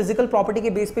बहुत सारी फिजिकल प्रॉपर्टी के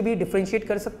बेस पे भी डिफरेंशिएट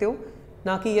कर सकते हो,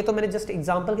 ना कि ये तो मैंने जस्ट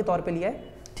एग्जांपल के तौर पे लिया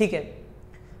है, ठीक है।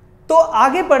 तो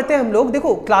आगे बढ़ते हैं हम लोग।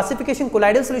 देखो क्लासिफिकेशन,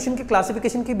 कोलाइडल सॉल्यूशन के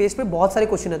क्लासिफिकेशन के बेस पे बहुत सारे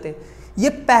क्वेश्चन आते हैं। ये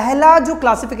पहला जो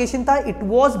क्लासिफिकेशन था, it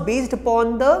was based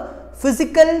upon the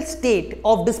physical state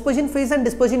of dispersion phase and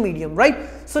dispersion medium, right?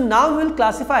 So now we will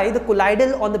classify the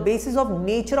colloidal on the basis of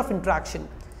nature of interaction.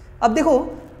 अब देखो,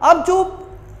 अब जो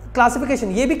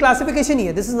classification, ये भी classification ही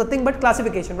है, this is nothing but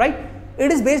classification, right?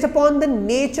 It is based upon the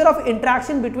nature of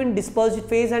interaction between dispersion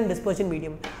phase and dispersion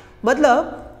medium. मतलब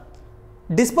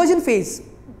dispersion phase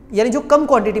यानी जो कम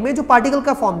क्वांटिटी में, जो पार्टिकल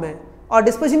का फॉर्म में है, और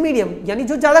dispersion medium यानी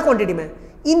जो ज्यादा क्वांटिटी में,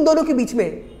 इन दोनों के बीच में,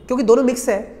 क्योंकि दोनों मिक्स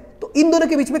है, तो इन दोनों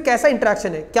के बीच में कैसा इंटरेक्शन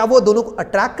है, क्या वो दोनों को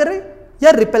अट्रैक्ट कर रहे हैं या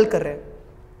रिपेल कर रहे हैं,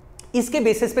 इसके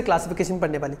बेसिस पे क्लासिफिकेशन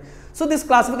पढ़ने वाले। So this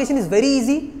classification is very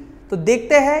easy. तो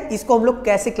देखते हैं इसको हम लोग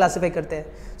कैसे क्लासिफाई करते हैं।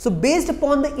 So based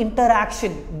upon the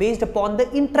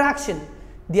interaction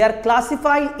they are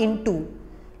classified into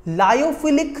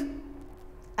lyophilic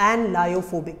and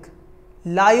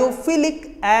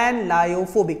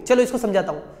lyophobic. चलो इसको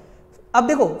समझाता हूं। अब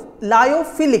देखो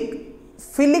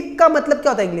फिलिक का मतलब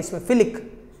क्या होता है इंग्लिश में,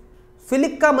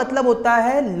 फिलिक का मतलब होता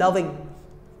है लविंग,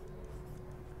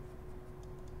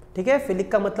 ठीक है,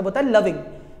 फिलिक का मतलब होता है लविंग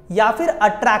या फिर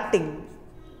अट्रैक्टिंग,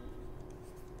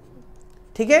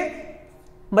 ठीक है।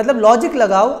 मतलब लॉजिक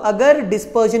लगाओ, अगर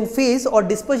डिस्पर्जन फेज और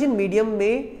डिस्पर्जन मीडियम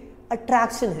में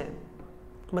अट्रैक्शन है,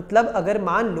 मतलब अगर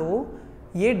मान लो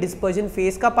ये डिस्पर्जन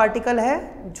फेज का पार्टिकल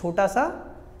है छोटा सा,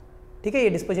 ठीक है, ये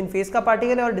डिस्पर्जन फेज का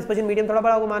पार्टिकल है और डिस्पर्जन मीडियम थोड़ा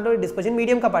बड़ा होगा, मान लो ये डिस्पर्जन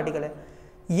मीडियम का पार्टिकल है,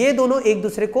 ये दोनों एक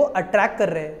दूसरे को अट्रैक्ट कर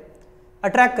रहे हैं,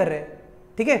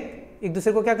 ठीक है, एक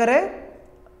दूसरे को क्या कर रहे हैं,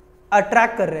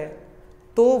 अट्रैक्ट कर रहे हैं।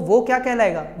 तो वो क्या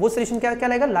कहलाएगा, वो सॉल्यूशन क्या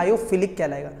कहलाएगा, लायोफिलिक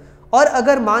कहलाएगा। और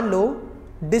अगर मान लो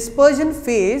dispersion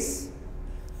phase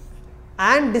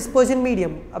and dispersion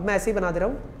medium, अब मैं ऐसे ही बना दे रहा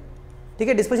हूं, ठीक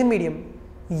है, डिस्पर्जन मीडियम,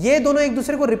 ये दोनों एक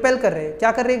दूसरे को रिपेल कर रहे हैं,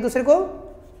 क्या कर रहे हैं, एक दूसरे को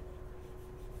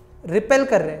रिपेल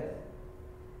कर रहे हैं,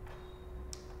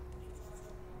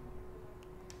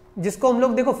 जिसको हम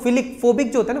लोग देखो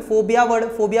फोबिक जो होता है ना,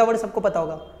 फोबिया वर्ड सबको पता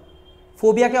होगा।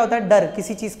 फोबिया क्या होता है, डर,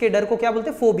 किसी चीज के डर को क्या बोलते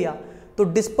हैं, फोबिया। तो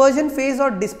डिस्पर्जन फेज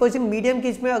और डिस्पर्जन मीडियम के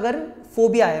बीच में अगर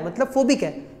फोबिया है, मतलब फोबिक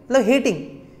है, मतलब हेटिंग,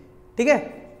 ठीक है,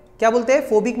 क्या बोलते हैं,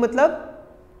 फोबिक मतलब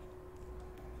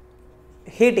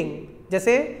हेटिंग।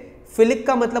 जैसे फिलिक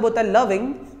का मतलब होता है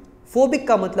लविंग, फोबिक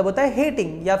का मतलब होता है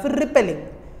हेटिंग या फिर रिपेलिंग।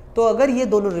 तो अगर ये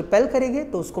दोनों रिपेल करेंगे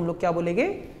तो उसको हम लोग क्या बोलेंगे,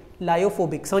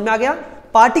 लायोफोबिक। समझ में आ गया।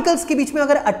 पार्टिकल्स के बीच में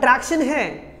अगर अट्रैक्शन है,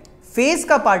 फेज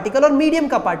का पार्टिकल और मीडियम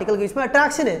का पार्टिकल के बीच में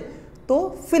अट्रैक्शन है, तो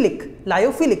philic,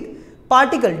 lyophilic.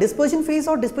 Particle dispersion phase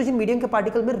और डिस्पर्जन मीडियम के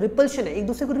पार्टिकल में रिपल्शन है, एक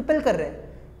दूसरे को रिपेल कर रहे हैं,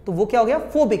 तो वो क्या हो गया,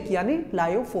 फोबिक यानी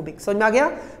लायोफोबिक। समझ में आ गया।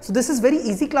 So this is very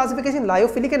easy classification,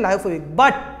 lyophilic and lyophobic.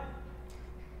 But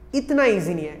इतना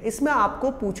इजी नहीं है, इसमें आपको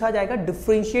पूछा जाएगा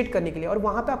डिफरेंशिएट करने के लिए, और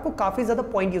वहां पे आपको काफी ज्यादा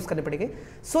पॉइंट यूज करने पड़ेंगे।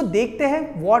 सो देखते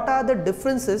हैं व्हाट आर द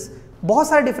डिफरेंसेस, बहुत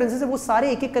सारे डिफरेंसेस है, वो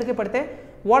सारे एक एक करके पढ़ते हैं।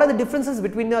 What are the differences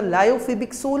between the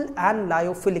लायोफिबिक soul and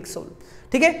lyophilic sol,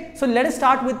 ठीक है। So let us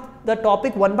start with the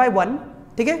topic one by one.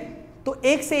 ठीक है, तो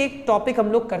एक से एक टॉपिक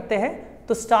हम लोग करते हैं।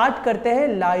 तो स्टार्ट करते हैं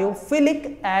लायोफिलिक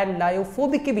एंड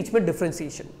लायोफोबिक के बीच में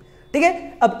डिफरेंशिएशन। ठीक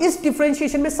है, अब इस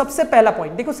डिफरेंशिएशन में सबसे पहला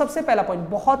पॉइंट देखो, सबसे पहला पॉइंट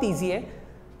बहुत इजी है।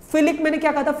 फिलिक मैंने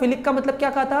क्या कहा था, फिलिक का मतलब क्या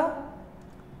कहा था,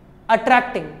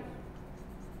 अट्रैक्टिंग,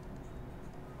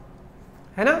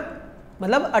 है ना,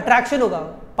 मतलब अट्रैक्शन होगा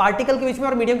पार्टिकल के बीच में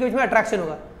और मीडियम के बीच में अट्रैक्शन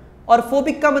होगा। और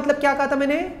फोबिक का मतलब क्या कहा था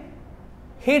मैंने,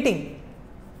 हेटिंग।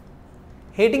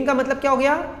 हेटिंग का मतलब क्या हो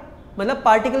गया, मतलब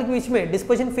पार्टिकल के बीच में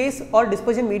डिस्पर्शन फेस और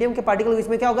डिस्पर्शन मीडियम के पार्टिकल के बीच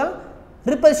में क्या होगा,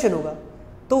 रिपल्शन होगा,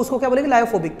 तो उसको क्या बोलेंगे,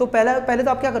 लायोफोबिक। तो पहले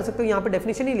तो आप क्या कर सकते हो, यहाँ पे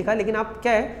डेफिनेशन नहीं लिखा, लेकिन आप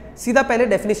क्या है सीधा पहले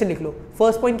डेफिनेशन लिख लो।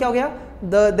 फर्स्ट पॉइंट क्या हो गया,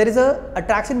 there is a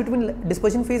attraction between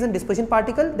dispersion face and dispersion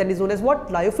particle, that is known as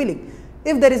what, lyophilic.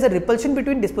 If there is a repulsion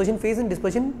between dispersion phase and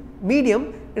dispersion medium,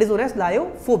 it is known as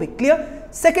lyophobic. Clear?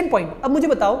 Second point, अब मुझे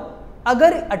बताओ,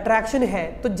 अगर attraction है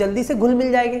तो जल्दी से घुल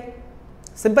मिल जाएंगे,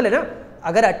 सिंपल है ना,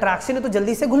 अगर अट्रैक्शन है तो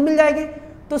जल्दी से घुल मिल जाएंगे,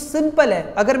 तो सिंपल है,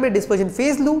 अगर मैं डिस्पर्शन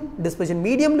फेज लूं, डिस्पर्शन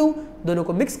मीडियम लूं, दोनों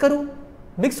को मिक्स करूं,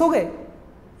 मिक्स हो गए,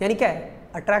 यानी क्या है,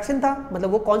 अट्रैक्शन था, मतलब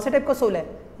वो कौन से टाइप का सोल है,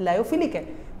 लायोफिलिक है,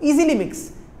 easily mix,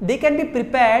 they can be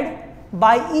prepared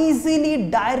by easily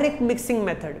direct mixing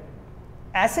method.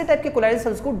 ऐसे टाइप के कोलाइडल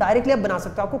सेल्स को डायरेक्टली आप बना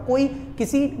सकते हो, आपको कोई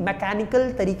किसी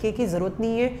मैकेनिकल तरीके की जरूरत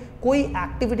नहीं है, कोई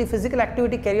activity, physical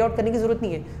activity carry out करने की जरूरत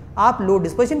नहीं है। आप लो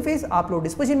डिस्पर्शन फेज, आप लो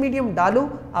डिस्पर्शन मीडियम डालो,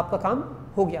 आपका काम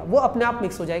हो गया, वो अपने आप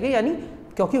मिक्स हो जाएगा, यानी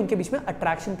क्योंकि उनके बीच में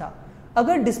अट्रैक्शन था।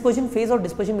 अगर डिस्पर्शन फेज और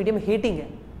डिस्पर्शन मीडियम हेटिंग है,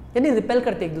 यानी रिपेल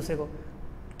करते एक दूसरे को,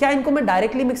 क्या इनको मैं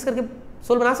डायरेक्टली मिक्स करके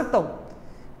सोल बना सकता हूँ?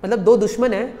 मतलब दो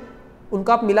दुश्मन है,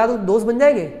 उनको आप मिला दो, दोस्त बन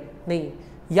जाएंगे? नहीं।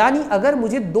 यानी अगर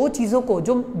मुझे दो चीजों को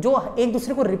जो एक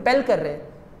दूसरे को रिपेल कर रहे हैं,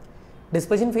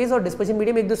 डिस्पर्शन फेज और डिस्पर्शन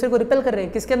मीडियम एक दूसरे को रिपेल कर रहे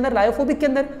हैं, किसके अंदर, लायोफोबिक के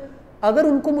अंदर, अगर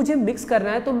उनको मुझे मिक्स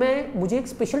करना है तो मुझे एक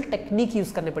स्पेशल टेक्निक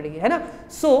यूज करनी पड़ेगी, है ना।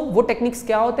 सो वो टेक्निक्स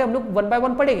क्या होते हैं हम लोग वन बाय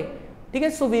वन पढ़ेंगे, ठीक है।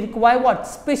 So we require what,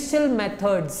 special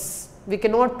methods, we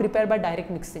can not prepare by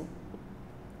direct mixing.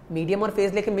 Medium और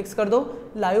फेज लेके मिक्स कर दो,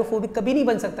 लायोफोबिक कभी नहीं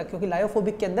बन सकता, क्योंकि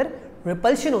लायोफोबिक के अंदर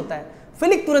रिपल्शन होता है।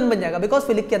 फिलिक तुरंत बन जाएगा, बिकॉज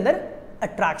फिलिक के अंदर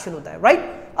अट्रैक्शन होता है, राइट।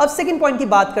 अब सेकंड पॉइंट की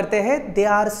बात करते हैं, they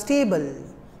are stable.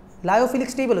 Lyophilic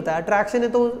stable होता है, अट्रैक्शन है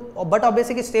तो बट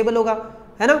ऑब्वियसली स्टेबल होगा,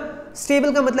 है ना।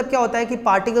 स्टेबल का मतलब क्या होता है कि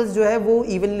पार्टिकल्स जो है वो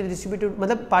इवनली डिस्ट्रीब्यूटेड,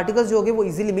 मतलब पार्टिकल्स जो होंगे वो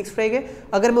इजीली मिक्स रहेंगे।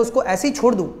 अगर मैं उसको ऐसे ही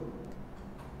छोड़ दूं,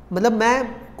 मतलब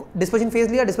मैं डिस्पर्शन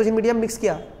फेज लिया, डिस्पर्शन मीडियम मिक्स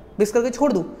किया, मिक्स करके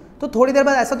छोड़ दूं, तो थोड़ी देर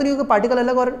बाद ऐसा तो नहीं होगा पार्टिकल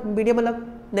अलग और मीडियम अलग,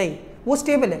 नहीं, वो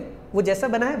स्टेबल है, वो जैसा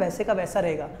बना है वैसे का वैसा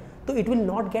रहेगा। तो it will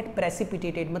not gate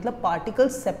precipitated, मतलब पार्टिकल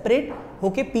सेपरेट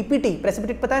होके पीपीटी,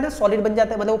 प्रेसिपिटेट पता है ना, सॉलिड बन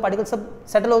जाता है, मतलब वो पार्टिकल सब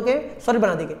सेटल होके सॉलिड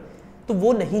बना देंगे, तो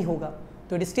वो नहीं होगा।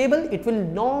 तो it is stable, it will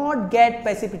not gate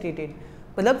precipitated,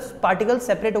 मतलब पार्टिकल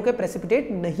सेपरेट होके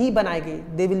प्रेसिपिटेट नहीं बनाएंगे,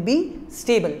 they will be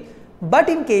stable. But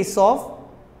in case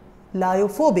of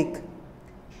lyophobic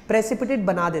precipitate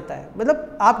बना देता है,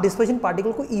 मतलब आप डिस्पर्शन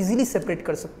पार्टिकल को इजीली सेपरेट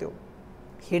कर सकते हो,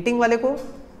 हीटिंग वाले को,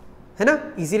 है ना,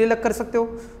 इजीली अलग कर सकते हो।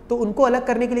 तो उनको अलग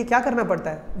करने के लिए क्या करना पड़ता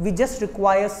है, we just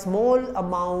require small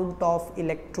amount of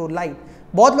electrolyte.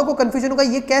 बहुत लोगों को कंफ्यूजन होगा,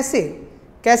 ये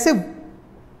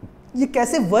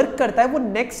कैसे वर्क करता है, वो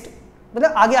नेक्स्ट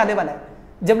मतलब आगे आने वाला है,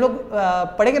 जब लोग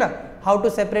पढ़ेंगे ना how to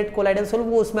separate colloidal sol,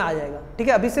 वो उसमें आ जाएगा, ठीक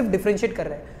है। अभी सिर्फ डिफरेंशिएट कर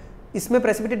रहे हैं, इसमें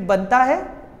प्रेसिपिटेट बनता है,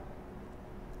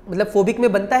 मतलब फोबिक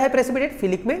में बनता है प्रेसिपिटेट,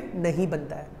 फिलिक में नहीं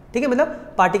बनता है, ठीक है,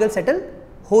 मतलब पार्टिकल सेटल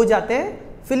हो जाते हैं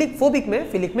फिलिक, फोबिक में,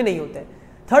 फिलिक में नहीं होते हैं।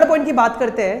 थर्ड पॉइंट की बात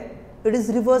करते हैं, इट इज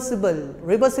रिवर्सिबल।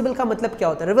 रिवर्सिबल का मतलब क्या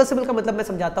होता है, रिवर्सिबल का मतलब मैं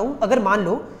समझाता हूं। अगर मान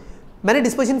लो मैंने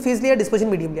डिस्पर्शन फेज लिया, डिस्पर्शन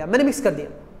मीडियम लिया, मैंने मिक्स कर दिया,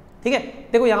 ठीक है।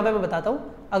 देखो यहां पे मैं बताता हूं,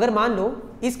 अगर मान लो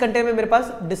इस कंटेनर में मेरे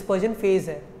पास डिस्पर्शन फेज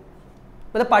है,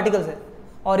 मतलब पार्टिकल्स है,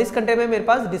 और इस कंटेनर में मेरे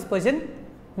पास डिस्पर्शन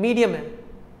मीडियम है,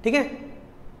 ठीक है,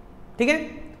 ठीक है।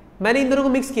 मैंने इन दोनों को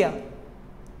मिक्स किया,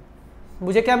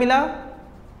 मुझे क्या मिला,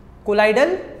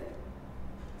 कोलाइडल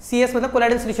CS, मतलब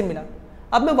कोलाइडल सॉल्यूशन मिला।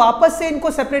 अब मैं वापस से इनको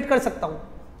सेपरेट कर सकता हूं,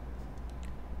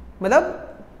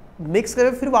 मतलब मिक्स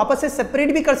कर फिर वापस से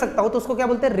सेपरेट भी कर सकता हूं, तो उसको क्या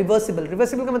बोलते हैं, रिवर्सिबल।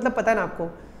 रिवर्सिबल का मतलब पता है ना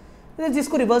आपको,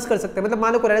 जिसको रिवर्स कर सकते हैं, मतलब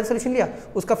मान लो कोलाइडल सॉल्यूशन लिया,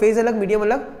 उसका फेज अलग, मीडियम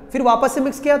अलग, फिर वापस से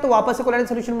मिक्स किया तो वापस से कोलाइडल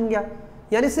सॉल्यूशन बन गया,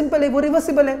 यानी सिंपल है, वो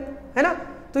रिवर्सिबल है ना।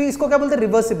 तो इसको क्या बोलते हैं,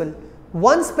 रिवर्सिबल।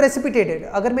 वंस प्रेसिपिटेटेड,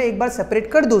 अगर मैं एक बार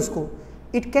सेपरेट कर दूं उसको,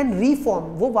 इट कैन रीफॉर्म,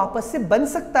 वो वापस से बन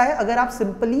सकता है अगर आप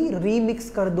सिंपली रीमिक्स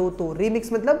कर दो तो।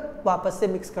 रीमिक्स मतलब वापस से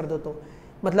मिक्स कर दो तो,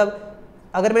 मतलब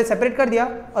अगर मैं सेपरेट कर दिया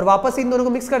और वापस से इन दोनों को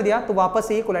मिक्स कर दिया तो वापस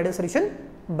से ये कोलाइडल सॉल्यूशन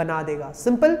बना देगा,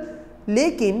 सिंपल।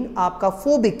 लेकिन आपका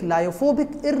फोबिक,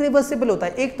 लायोफोबिक इरिवर्सिबल होता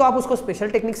है। एक तो आप उसको स्पेशल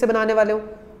टेक्निक से बनाने वाले हो,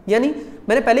 यानी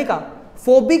मैंने पहले कहा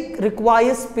phobic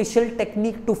requires special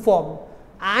technique to form,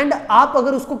 and आप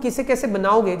अगर उसको कैसे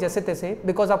बनाओगे जैसे तैसे,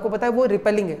 बिकॉज आपको पता है वो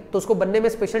रिपेलिंग है, तो उसको बनने में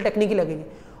स्पेशल टेक्निक ही लगेगी,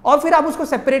 और फिर आप उसको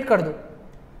सेपरेट कर दो,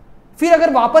 फिर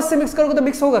अगर वापस से मिक्स करोगे तो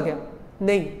मिक्स होगा क्या?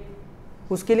 नहीं,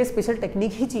 उसके लिए स्पेशल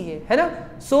टेक्निक ही चाहिए, है ना।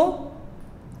 सो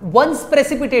वंस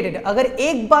प्रेसिपिटेटेड, अगर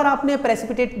एक बार आपने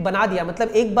प्रेसिपिटेट बना दिया, मतलब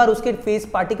एक बार उसके फेस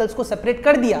पार्टिकल्स को सेपरेट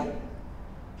कर दिया,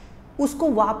 उसको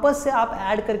वापस से आप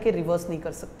ऐड करके रिवर्स नहीं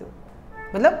कर सकते हो,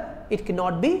 मतलब it can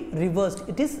not be reversed,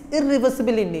 it is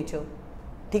irreversible in nature.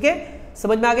 ठीक है,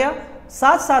 समझ में आ गया।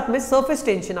 साथ साथ में सरफेस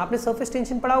टेंशन, आपने सरफेस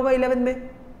टेंशन पढ़ा होगा 11 में,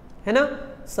 है ना।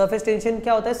 सरफेस टेंशन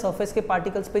क्या होता है? सरफेस के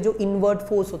पार्टिकल्स पे जो इनवर्ट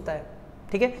फोर्स होता है।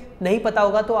 ठीक है, नहीं पता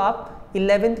होगा तो आप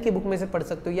 11th के बुक में से पढ़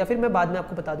सकते हो, या फिर मैं बाद में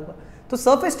आपको बता दूंगा। तो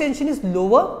सरफेस टेंशन इज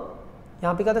लोअर,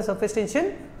 यहाँ पे क्या था? सरफेस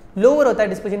टेंशन लोअर होता है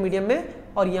डिस्पर्जन मीडियम में,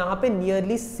 और यहाँ पे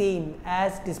nearly same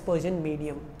as dispersion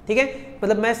medium. ठीक है,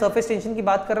 मतलब मैं सरफेस टेंशन की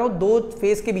बात कर रहा हूँ दो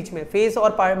फेस के बीच में, फेस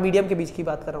और मीडियम के बीच की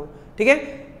बात कर रहा हूँ। ठीक है,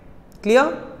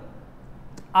 क्लियर?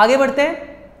 आगे बढ़ते हैं।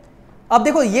 अब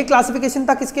देखो ये क्लासिफिकेशन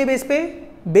था किसके बेस पे?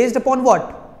 Based upon what?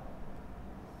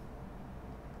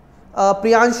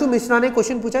 Priyanshu Mishra ने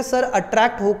क्वेश्चन पूछा, सर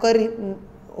अट्रैक्ट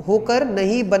होकर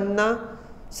नहीं बनना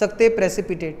सकते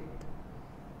प्रेसिपिटेट।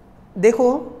 देखो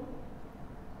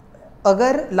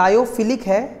अगर लायोफिलिक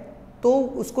है तो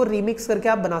उसको रीमिक्स करके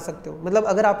आप बना सकते हो, मतलब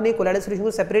अगर आपने कोलाइडल सॉल्यूशन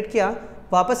को सेपरेट किया,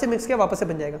 वापस से मिक्स किया, वापस से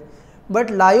बन जाएगा।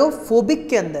 बट लायोफोबिक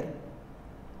के अंदर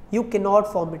you can not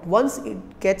form it, once it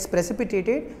gets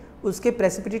precipitated, उसके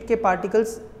प्रेसिपिटेट के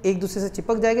पार्टिकल्स एक दूसरे से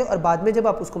चिपक जाएंगे और बाद में जब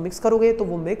आप उसको मिक्स करोगे तो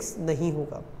वो मिक्स नहीं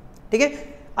होगा। ठीक है,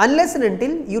 unless and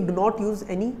until you do not use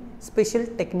any special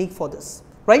technique for this,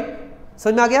 right?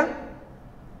 समझ में आ गया?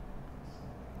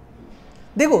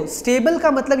 देखो स्टेबल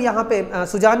का मतलब यहाँ पे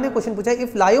सुजान ने क्वेश्चन पूछा,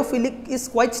 if lyophilic is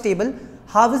quite stable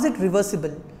how is it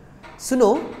reversible?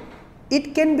 सुनो,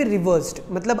 इट कैन बी रिवर्स्ड,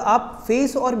 मतलब आप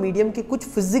फेस और मीडियम के कुछ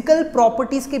फिजिकल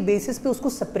प्रॉपर्टीज के बेसिस पे उसको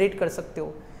सेपरेट कर सकते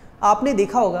हो। आपने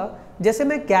देखा होगा जैसे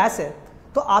में गैस है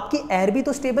तो आपकी एयर भी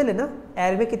तो स्टेबल है ना,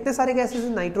 एयर में कितने सारे गैसेस हैं,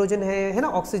 नाइट्रोजन है ना,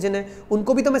 ऑक्सीजन है,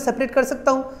 उनको भी तो मैं सेपरेट कर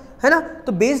सकता हूँ, है ना।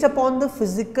 तो based upon the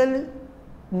physical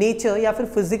nature या फिर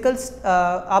फिजिकल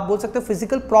आप बोल सकते हो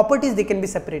physical properties they can be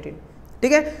separated.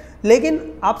 ठीक है, लेकिन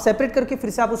आप सेपरेट करके फिर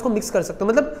से आप उसको मिक्स कर सकते हो।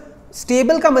 मतलब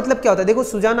स्टेबल का मतलब क्या होता है? देखो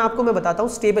सुजान आपको मैं बताता हूँ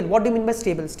stable, what do mean by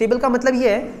stable. Stable का मतलब ये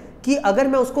है कि अगर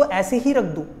मैं उसको ऐसे ही रख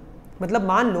दूँ, मतलब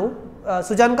मान लो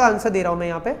सुजान का आंसर दे रहा हूँ मैं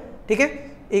यहाँ पे, ठीक है,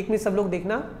 एक मिनट सब लोग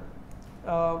देखना,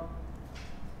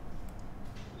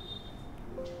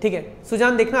 ठीक है,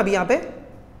 सुजान देखना अभी यहाँ पे,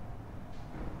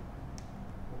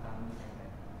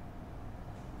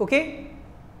 ओके,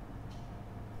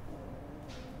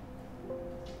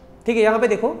 ठीक है, यहां पे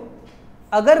देखो,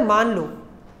 अगर मान लो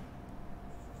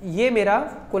ये मेरा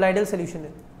कोलाइडल सॉल्यूशन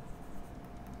है,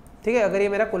 ठीक है, अगर ये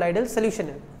मेरा कोलाइडल सॉल्यूशन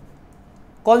है,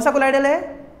 कौन सा कोलाइडल है?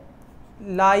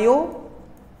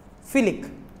 लायोफिलिक।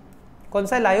 कौन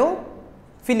सा है?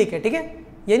 लायोफिलिक है, ठीक है,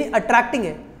 यानी अट्रैक्टिंग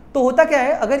है। तो होता क्या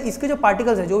है, अगर इसके जो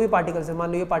पार्टिकल्स है, जो भी पार्टिकल्स है,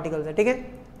 मान लो ये पार्टिकल्स है, ठीक है,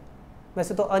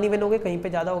 वैसे तो अनइवन हो गए, कहीं पे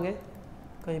ज़्यादा हो गए,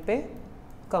 कहीं पे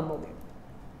कम हो गए,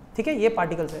 ठीक है, ये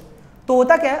पार्टिकल्स है। तो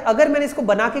होता क्या है, अगर मैंने इसको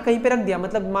बना के कहीं पे रख दिया,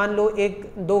 मतलब मान लो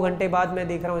 1-2 घंटे बाद मैं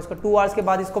देख रहा हूँ इसको, 2 आवर्स के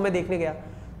बाद इसको मैं देखने गया,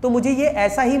 तो मुझे ये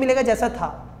ऐसा ही मिलेगा जैसा था,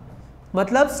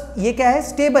 मतलब ये क्या है?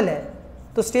 स्टेबल है।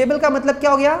 तो स्टेबल का मतलब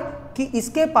क्या हो गया कि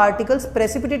इसके पार्टिकल्स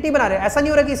प्रेसिपिटेट नहीं बना रहे। ऐसा नहीं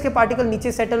हो रहा कि इसके पार्टिकल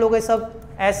नीचे सेटल हो गए सब,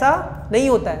 ऐसा नहीं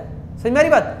होता है। समझ में आ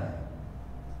रही बात?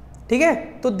 ठीक है,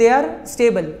 तो दे आर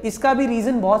स्टेबल। इसका भी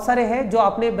रीजन बहुत सारे हैं जो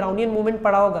आपने ब्राउनियन मूवमेंट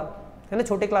पढ़ा होगा, है ना,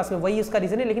 छोटे क्लास में, वही इसका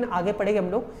रीजन है, लेकिन आगे पढ़ेंगे हम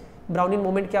लोग ब्राउनियन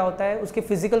मूवमेंट क्या होता है, उसके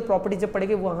फिजिकल प्रॉपर्टीज जब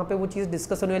पढ़ेंगे वहाँ पे वो चीज़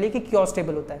डिस्कस होने वाली है कि क्यों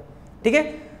स्टेबल होता है। ठीक है,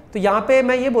 तो यहाँ पे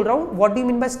मैं ये बोल रहा हूँ, what do you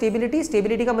mean by stability.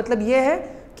 Stability का मतलब ये है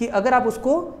कि अगर आप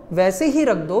उसको वैसे ही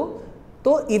रख दो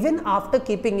तो even after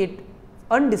keeping it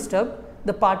undisturbed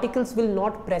the particles will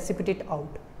not precipitate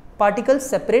out, particles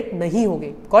separate नहीं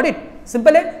होंगे। Got it?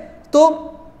 सिंपल है। तो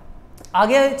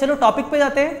आगे चलो टॉपिक पे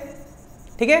जाते हैं,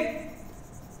 ठीक है,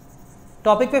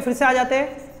 टॉपिक पे फिर से आ जाते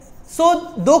हैं। सो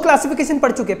 2 क्लासिफिकेशन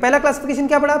पढ़ चुके। पहला क्लासिफिकेशन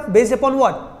क्या पढ़ा? Based upon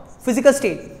what? Physical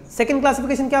state. Second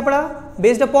classification क्या पढ़ा?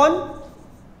 Based upon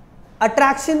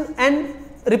attraction and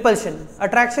repulsion.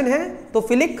 Attraction है तो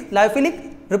फिलिक, लायोफिलिक,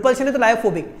 रिपल्शन है तो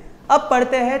लायोफोबिक। अब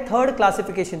पढ़ते हैं third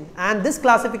classification, and this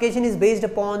classification is based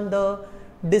upon the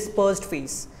dispersed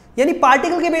phase, यानी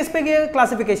पार्टिकल के बेस पे ये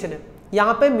क्लासिफिकेशन है।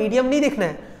 यहां पे मीडियम नहीं देखना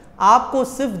है, आपको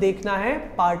सिर्फ देखना है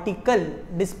पार्टिकल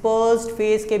डिस्पर्स्ड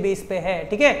फेस के बेस पे है।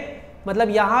 ठीक है, मतलब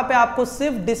यहां पे आपको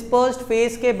सिर्फ डिस्पर्स्ड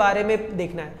फेस के बारे में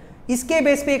देखना है, इसके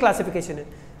बेस पे ये क्लासिफिकेशन है।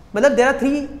 मतलब देयर आर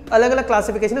 3 अलग अलग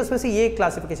क्लासिफिकेशन है, उसमें से ये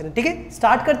क्लासिफिकेशन है। ठीक है,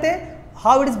 स्टार्ट करते हैं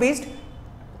हाउ इट इज बेस्ड।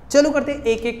 चलो करते हैं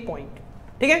एक एक पॉइंट।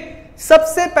 ठीक है,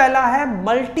 सबसे पहला है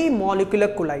मल्टी मॉलिक्यूलर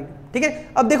कोलाइड। ठीक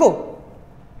है, अब देखो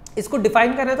इसको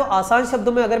डिफाइन करना है तो आसान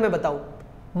शब्दों में अगर मैं बताऊं,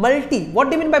 multi, what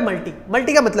do you mean by multi?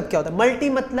 Multi का मतलब क्या होता है? मल्टी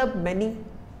मतलब मैनी,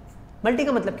 मल्टी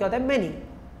का मतलब क्या होता है? मैनी,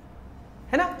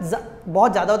 है ना।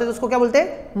 बहुत ज्यादा होते हैं तो उसको क्या बोलते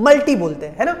हैं? मल्टी बोलते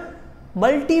हैं, है ना।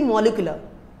 मल्टी मॉलिक्यूलर,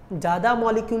 ज्यादा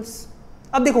मॉलिक्यूल्स।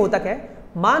 अब देखो होता क्या है,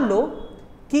 मान लो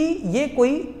कि ये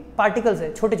कोई पार्टिकल्स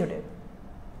है छोटे छोटे,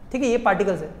 ठीक है, ये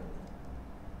पार्टिकल्स है।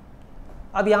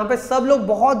 अब यहां पे सब लोग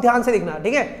बहुत ध्यान से देखना,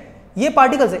 ठीक है। ये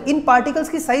पार्टिकल्स है, इन पार्टिकल्स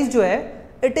की साइज जो है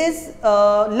it is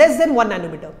less than 1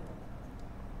 nanometre.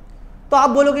 तो आप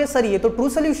बोलोगे सर ये तो ट्रू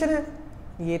सोल्यूशन है,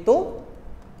 ये तो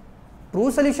ट्रू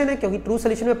सोल्यूशन है, क्योंकि ट्रू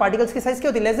सोल्यूशन में पार्टिकल्स की साइज क्या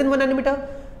होती है? Less than 1 nanometre.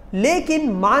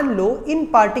 लेकिन मान लो इन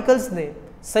पार्टिकल्स ने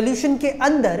सोल्यूशन के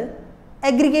अंदर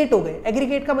एग्रीगेट हो गए।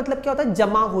 एग्रीगेट का मतलब क्या होता है?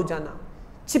 जमा हो जाना,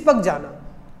 चिपक जाना,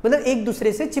 मतलब एक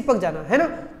दूसरे से चिपक जाना, है ना।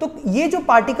 तो ये जो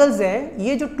पार्टिकल्स है,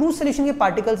 ये जो ट्रू सोल्यूशन के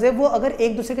पार्टिकल्स है, वो अगर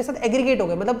एक दूसरे के साथ एग्रीगेट हो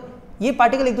गए, मतलब ये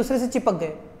पार्टिकल एक दूसरे से चिपक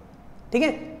गए, ठीक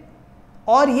है।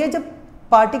 और ये जब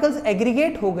पार्टिकल्स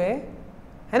एग्रीगेट हो गए,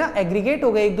 है ना, एग्रीगेट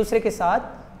हो गए एक दूसरे के साथ,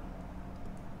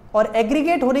 और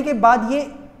एग्रीगेट होने के बाद ये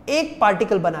एक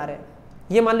पार्टिकल बना रहे हैं।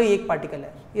 ये मान लो ये एक पार्टिकल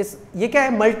है, ये क्या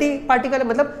है? मल्टी पार्टिकल है,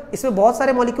 मतलब इसमें बहुत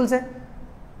सारे मॉलिक्यूल्स हैं,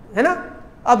 है ना।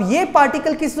 अब ये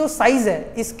पार्टिकल की जो साइज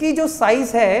है, इसकी जो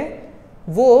साइज है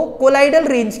वो कोलाइडल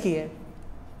रेंज की है।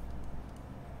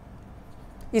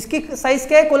 इसकी साइज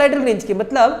क्या है? कोलाइडल रेंज की,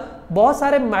 मतलब बहुत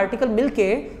सारे पार्टिकल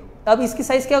मिलके अब इसकी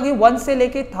साइज क्या होगी? 1 से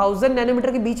लेके 1000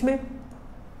 नैनोमीटर के बीच में।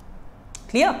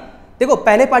 क्लियर? देखो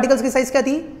पहले पार्टिकल्स की साइज क्या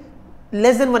थी?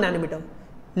 लेस देन 1 नैनोमीटर,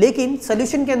 लेकिन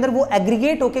सोल्यूशन के अंदर वो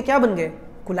एग्रीगेट होके क्या बन गए?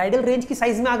 कोलाइडल रेंज की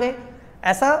साइज में आ गए।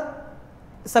 ऐसा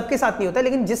सबके साथ नहीं होता,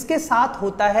 लेकिन जिसके साथ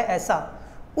होता है ऐसा,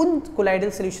 उन कोलाइडल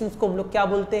सॉल्यूशंस को हम लोग क्या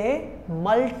बोलते हैं?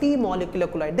 Multi molecular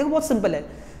collide. देखो बहुत सिंपल है,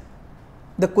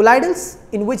 the colloidals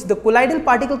in which the colloidal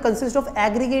particle consist of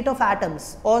aggregate of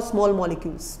atoms और स्मॉल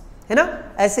मॉलिक्यूल्स, है ना।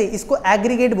 ऐसे इसको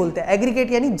एग्रीगेट बोलते हैं।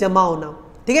 एग्रीगेट यानी जमा होना,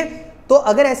 ठीक है। तो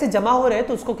अगर ऐसे जमा हो रहे हैं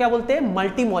तो उसको क्या बोलते हैं?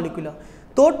 Multi molecular.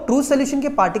 तो ट्रू सोल्यूशन के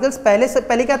पार्टिकल्स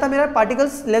पहले क्या था मेरा?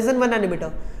 Particles less than 1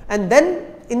 nanometre, and then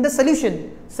in the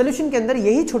solution के अंदर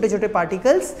यही छोटे छोटे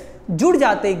पार्टिकल्स जुड़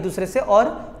जाते हैं एक दूसरे से और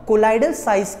कोलाइडल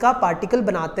साइज का पार्टिकल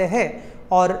बनाते हैं।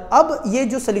 और अब ये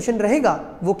जो सोल्यूशन रहेगा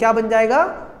वो क्या बन जाएगा?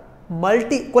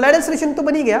 मल्टी कोलाइडल सोल्यूशन तो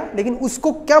बन ही गया, लेकिन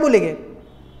उसको क्या बोलेंगे?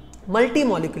 Multi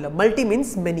molecular. Multi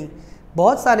means many,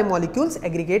 बहुत सारे मॉलिक्यूल्स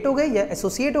एग्रीगेट हो गए या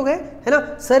एसोसिएट हो गए, है ना।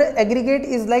 Sir aggregate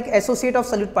is like associate of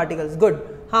solid particles, good,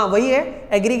 हाँ वही है।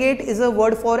 Aggregate is a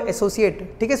word for associate,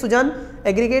 ठीक है सुजान।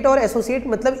 एग्रीगेट और एसोसिएट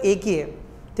मतलब एक ही है,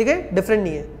 ठीक है, डिफरेंट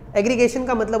नहीं है। एग्रीगेशन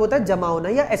का मतलब होता है जमा होना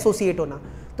या एसोसिएट होना।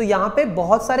 तो यहाँ पे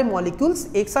बहुत सारे मॉलिक्यूल्स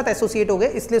एक साथ एसोसिएट हो गए,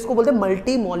 इसलिए इसको बोलते हैं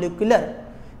मल्टी मॉलिक्यूलर।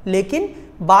 लेकिन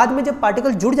बाद में जब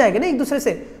पार्टिकल जुड़ जाएंगे ना एक दूसरे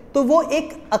से, तो वो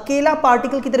एक अकेला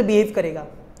पार्टिकल की तरह बिहेव करेगा।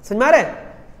 समझ में आ रहा है?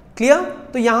 क्लियर?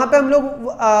 तो यहाँ पे हम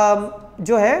लोग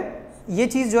जो है ये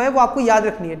चीज जो है वो आपको याद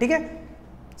रखनी है, ठीक है।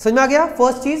 समझ में आ गया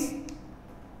फर्स्ट चीज।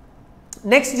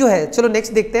 नेक्स्ट जो है, चलो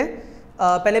नेक्स्ट देखते हैं।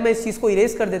 पहले मैं इस चीज को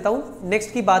इरेज कर देता हूं,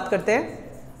 नेक्स्ट की बात करते हैं।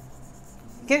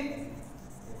 ठीक है,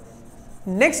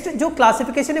 नेक्स्ट जो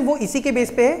क्लासिफिकेशन है वो इसी के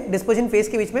बेस पे है, डिस्पोजिशन फेज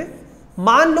के बीच में।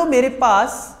 मान लो मेरे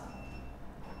पास,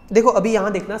 देखो अभी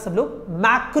यहां देखना सब लोग,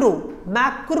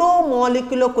 मैक्रो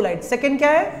मॉलिक्यूलर कोलाइड। सेकंड क्या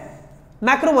है?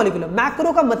 Macro molecular.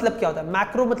 मैक्रो का मतलब क्या होता है?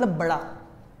 मैक्रो मतलब बड़ा,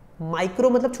 माइक्रो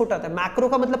मतलब छोटा होता है, मैक्रो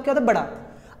का मतलब क्या होता है? बड़ा।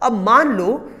 अब मान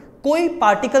लो कोई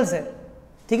पार्टिकल्स है,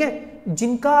 ठीक है,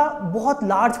 जिनका बहुत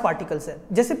लार्ज पार्टिकल्स है,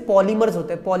 जैसे पॉलीमर्स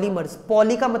होते हैं। पॉलीमर्स,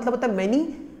 पॉली का मतलब होता है मैनी,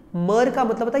 मर का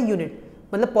मतलब होता है यूनिट।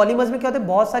 मतलब पॉलीमर्स में क्या होता है?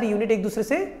 बहुत सारे यूनिट एक दूसरे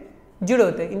से जुड़े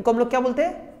होते हैं। इनको हम लोग क्या बोलते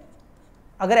हैं?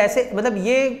 अगर ऐसे, मतलब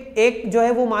ये एक जो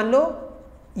है वो मान लो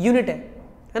यूनिट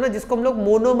है ना, जिसको हम लोग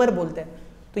मोनोमर बोलते हैं।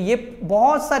 तो ये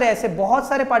बहुत सारे ऐसे बहुत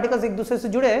सारे पार्टिकल्स एक दूसरे से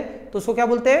जुड़े हैं, तो उसको क्या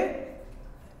बोलते हैं?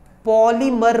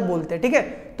 पॉलीमर बोलते हैं, ठीक है।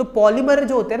 तो पॉलीमर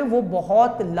जो होते हैं ना वो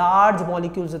बहुत लार्ज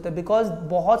मॉलिक्यूल्स होते हैं, बिकॉज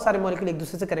बहुत सारे मॉलिक्यूल एक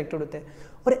दूसरे से कनेक्टेड होते हैं।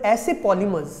 और ऐसे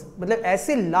पॉलीमर्स, मतलब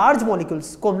ऐसे लार्ज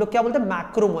मॉलिक्यूल्स को हम लोग क्या बोलते हैं?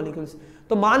 Macro molecules.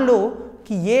 तो मान लो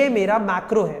कि ये मेरा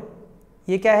मैक्रो है,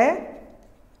 ये क्या है?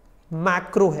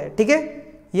 मैक्रो है, ठीक है।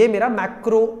 ये मेरा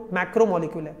मैक्रो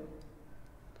मॉलिक्यूल है,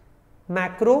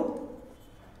 मैक्रो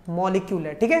मॉलिक्यूल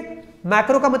है, ठीक है।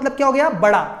 मैक्रो का मतलब क्या हो गया?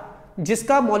 बड़ा,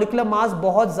 जिसका मॉलिक्यूलर मास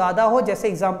बहुत ज्यादा हो, जैसे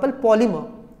एग्जांपल पॉलीमर,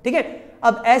 ठीक है।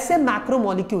 अब ऐसे macro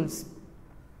molecules,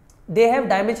 they have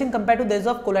dimension compare to those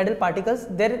of colloidal particles,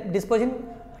 there disposition,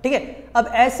 ठीक है। अब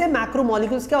ऐसे मैक्रो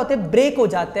मॉलिक्यूल्स क्या होते हैं? ब्रेक हो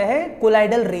जाते हैं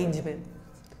कोलाइडल रेंज में।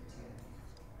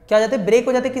 क्या हो जाते हैं? ब्रेक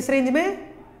हो जाते हैं किस रेंज में?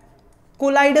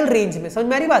 कोलाइडल रेंज में। समझ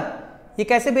में आ रही बात? ये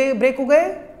कैसे ब्रेक हो गए?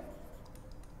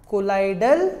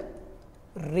 कोलाइडल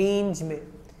रेंज में।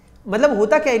 मतलब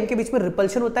होता क्या है, इनके बीच में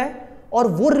रिपल्शन होता है और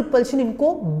वो रिपल्शन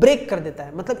इनको ब्रेक कर देता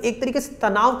है, मतलब एक तरीके से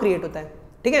तनाव क्रिएट होता है,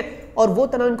 ठीक है। और वो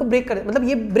तनाव इनको ब्रेक कर, मतलब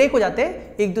ये ब्रेक हो जाते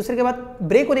हैं एक दूसरे के बाद।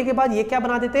 ब्रेक होने के बाद ये क्या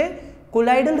बना देते हैं?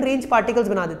 कोलाइडल रेंज पार्टिकल्स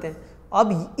बना देते हैं।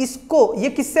 अब इसको ये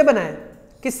किससे बना है,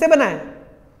 किससे बना है,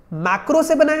 मैक्रो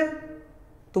से बना है,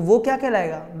 तो वो क्या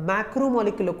कहलाएगा,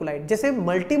 मैक्रोमोलिकुलर कोलाइड। जैसे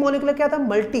मल्टी मोलिकुलर क्या था,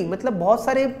 मल्टी मतलब बहुत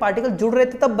सारे पार्टिकल जुड़ रहे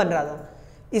थे तब बन रहा था,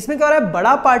 इसमें क्या हो रहा है,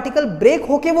 बड़ा पार्टिकल ब्रेक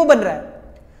होके वो बन रहा है,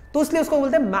 तो इसलिए उसको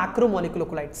बोलते हैं मैक्रोमोलिकुलर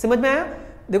कोलाइड। समझ में आया?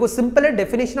 देखो सिंपल है,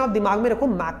 डेफिनेशन आप दिमाग में रखो,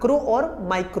 मैक्रो और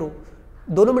माइक्रो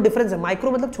दोनों में डिफरेंस है।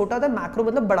 माइक्रो मतलब छोटा होता है, मैक्रो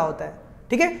मतलब बड़ा होता है,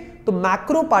 ठीक है। तो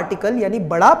मैक्रो पार्टिकल यानी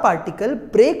बड़ा पार्टिकल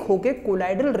ब्रेक होके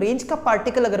कोलाइडल रेंज का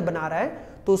पार्टिकल अगर बना रहा है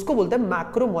तो उसको बोलते हैं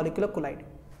मैक्रोमोलिकुलर कोलाइड।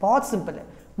 बहुत सिंपल है।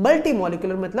 मल्टी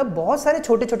मॉलिक्यूलर मतलब बहुत सारे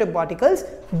छोटे छोटे पार्टिकल्स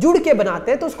जुड़ के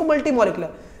बनाते हैं, तो उसको मल्टी मॉलिक्यूलर।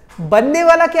 बनने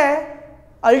वाला क्या है,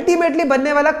 अल्टीमेटली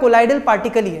बनने वाला कोलाइडल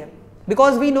पार्टिकल ही है,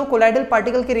 because we know colloidal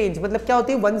particle की रेंज मतलब क्या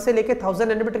होती है, 1 से लेके 1000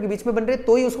 नैनोमीटर के बीच में बन रहे,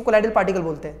 तो ही उसको कोलाइडल पार्टिकल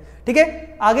बोलते हैं, ठीक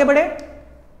है। आगे बढ़े,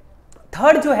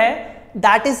 थर्ड जो है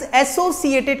that is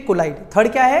associated collide.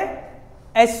 Third क्या है,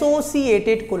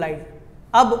 एसोसिएटेड कोलाइड।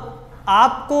 अब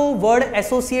आपको वर्ड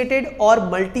एसोसिएटेड और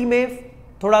मल्टी में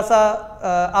थोड़ा सा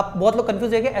आप बहुत लोग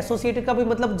कंफ्यूज है कि एसोसिएटेड का भी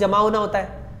मतलब जमा होना होता है।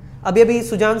 अभी अभी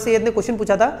सुजान सैयद ने क्वेश्चन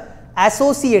पूछा था,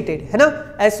 एसोसिएटेड है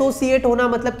ना, एसोसिएट होना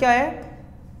मतलब क्या है,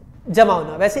 जमा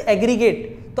होना। वैसे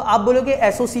एग्रीगेट तो आप बोलोगे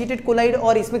एसोसिएटेड कोलाइड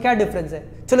और इसमें क्या डिफरेंस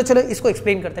है। चलो चलो इसको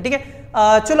एक्सप्लेन करते हैं, ठीक है।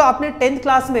 चलो आपने 10th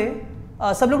क्लास में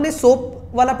सब लोग ने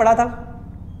सोप वाला पढ़ा था,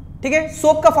 ठीक है।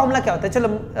 सोप का फॉर्मूला क्या होता है, चलो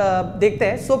देखते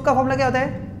हैं। सोप का फॉर्मूला क्या होता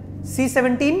है,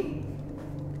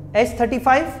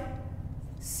 C17H35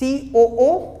 COO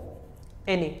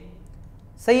Na,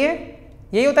 सही है,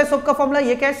 यही होता है सोप का फॉर्मूला।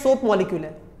 ये क्या है, सोप मॉलिक्यूल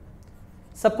है,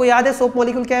 सबको याद है सोप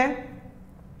मॉलिक्यूल क्या है,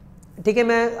 ठीक है।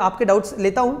 मैं आपके डाउट्स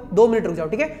लेता हूं, 2 मिनट रुक जाओ,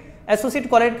 ठीक है। एसोसिएट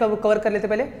कोलाइड कवर कर लेते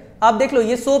पहले। आप देख लो,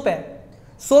 ये सोप है।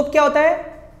 सोप क्या होता है,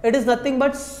 it is nothing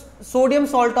but sodium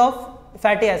salt of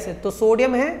fatty acid. तो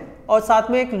सोडियम है और साथ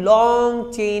में एक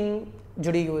लॉन्ग चेन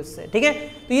जुड़ी हुई इससे, ठीक है।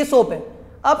 तो ये सोप है।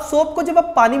 अब सोप को जब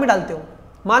आप पानी में डालते हो,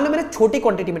 मान लो मैंने छोटी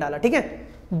क्वांटिटी में डाला, ठीक है,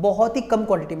 बहुत ही कम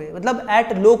क्वांटिटी में, मतलब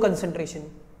एट लो कंसेंट्रेशन।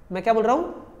 मैं क्या बोल रहा हूं,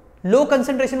 लो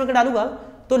कंसेंट्रेशन में अगर डालूंगा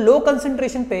तो लो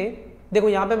कंसेंट्रेशन पे, देखो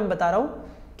यहां पे मैं बता रहा हूं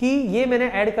कि ये मैंने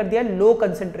ऐड कर दिया लो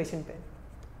कंसेंट्रेशन पे।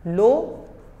 लो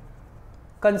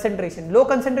कंसेंट्रेशन, लो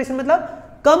कंसेंट्रेशन मतलब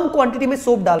कम क्वांटिटी में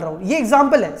सोप डाल रहा हूं, ये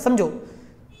एग्जांपल है, समझो।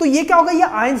 तो ये क्या होगा, ये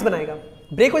आयंस बनाएगा,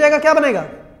 ब्रेक हो जाएगा, क्या बनेगा,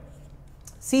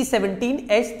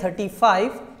 C17H35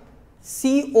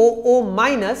 COO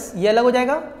माइनस, ये अलग हो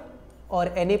जाएगा और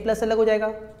Na प्लस अलग हो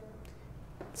जाएगा,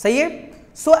 सही है।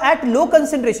 सो at low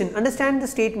concentration, understand the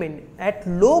statement, at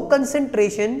low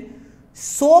concentration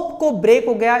soap को ब्रेक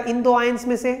हो गया इन दो आयंस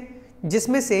में से,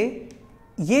 जिसमें से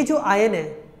ये जो आयन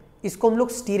है इसको हम लोग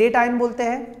स्टीरेट आयन बोलते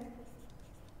हैं,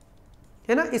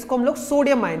 है ना, इसको हम लोग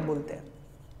सोडियम आयन बोलते हैं,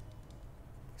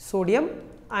 सोडियम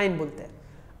आयन बोलते हैं।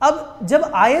 अब जब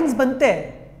आयंस बनते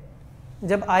हैं,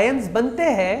 जब आयंस बनते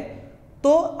हैं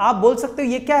तो आप बोल सकते हो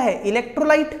ये क्या है,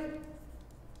 इलेक्ट्रोलाइट।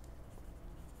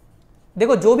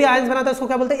 देखो जो भी आयंस बनाता है उसको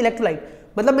क्या बोलते हैं, इलेक्ट्रोलाइट।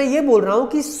 मतलब मैं ये बोल रहा हूं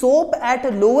कि soap at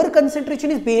lower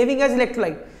concentration is behaving as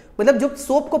electrolyte. मतलब जब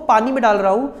सोप को पानी में डाल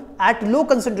रहा हूं एट लो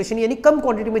कंसेंट्रेशन यानी कम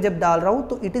क्वांटिटी में जब डाल रहा हूं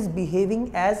तो it is behaving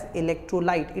as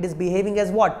electrolyte, it is behaving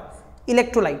as what,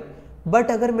 electrolyte.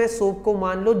 But अगर मैं सोप को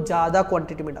मान लो ज्यादा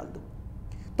क्वांटिटी में डाल दूं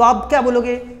तो आप क्या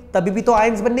बोलोगे, तभी भी तो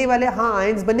आयंस बनने वाले। हाँ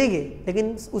आयंस बनेंगे,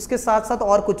 लेकिन उसके साथ साथ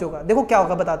और कुछ होगा। देखो क्या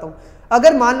होगा बताता हूं।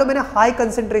 अगर मान लो मैंने हाई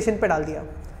कंसेंट्रेशन पे डाल दिया,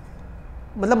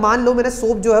 मतलब मान लो मैंने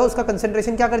सोप जो है उसका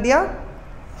कंसेंट्रेशन क्या कर दिया,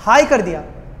 हाई कर दिया।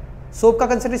 सोप का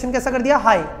कंसेंट्रेशन कैसा कर दिया,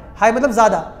 हाई। हाई मतलब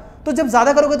ज्यादा। तो जब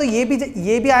ज्यादा करोगे तो ये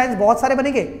भी आयंस बहुत सारे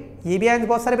बनेंगे, ये भी आयंस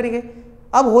बहुत सारे बनेंगे।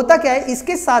 अब होता क्या है,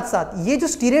 इसके साथ साथ ये जो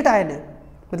स्टीरेट आयन है,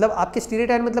 मतलब आपके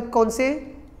स्टीरेट आयन मतलब कौन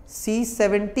से,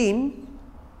 C17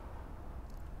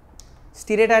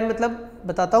 स्टीरेट आयन मतलब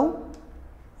बताता हूं,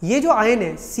 ये जो आयन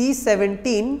है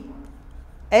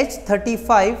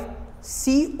C17H35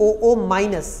 COO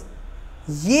माइनस,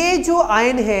 ये जो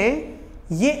आयन है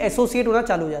ये एसोसिएट होना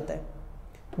चालू हो जाता है।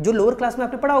 जो लोअर क्लास में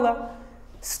आपने पढ़ा होगा,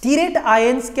 स्टीरेट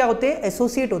आयंस क्या होते हैं,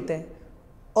 एसोसिएट होते हैं।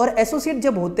 और एसोसिएट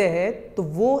जब होते हैं तो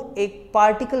वो एक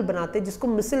पार्टिकल बनाते हैं जिसको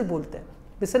मिसल बोलते हैं।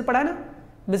 मिसल पढ़ा है ना,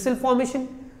 मिसल फॉर्मेशन।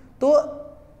 तो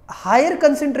हायर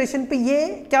कंसेंट्रेशन पे ये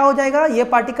क्या हो जाएगा, ये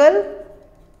पार्टिकल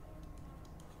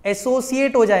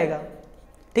एसोसिएट हो जाएगा,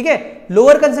 ठीक है।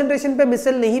 लोअर कंसेंट्रेशन पे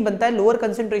मिसल नहीं बनता है, लोअर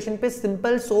कंसेंट्रेशन पे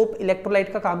सिंपल सोप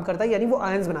इलेक्ट्रोलाइट का काम करता है, यानी वो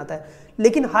आयंस बनाता है।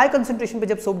 लेकिन हाई कंसेंट्रेशन पे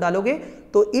जब सोप डालोगे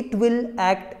तो it will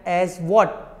act as what,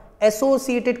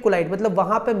 associated collide. मतलब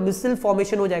वहां पे मिसल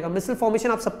फॉर्मेशन हो जाएगा। मिसल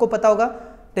फॉर्मेशन आप सबको पता होगा,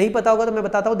 नहीं पता होगा तो मैं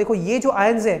बताता हूं। देखो ये जो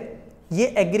आयंस है ये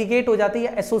एग्रीगेट हो जाते हैं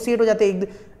या एसोसिएट हो जाते हैं,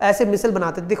 ऐसे मिसल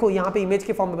बनाते हैं। देखो यहाँ पे इमेज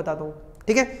के फॉर्म में बताता हूँ,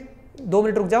 ठीक है। 2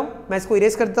 मिनट रुक जाओ, मैं इसको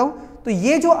इरेज कर देता हूँ। तो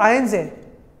ये जो आयंस है,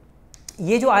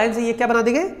 ये जो आयंस है ये क्या बना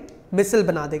देंगे, मिसल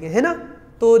बना देंगे, है ना।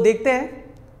 तो देखते हैं,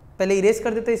 पहले इरेज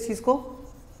कर देते इस चीज को।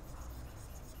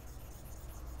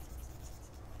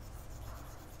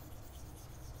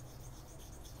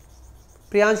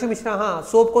 प्रियांशु मिश्रा, हाँ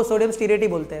सोप को सोडियम स्टीरेट ही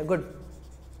बोलते हैं, गुड,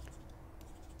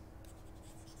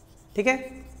 ठीक है।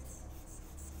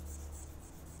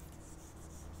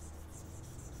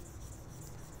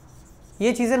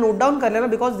 ये चीजें नोट डाउन कर लेना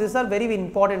because this are very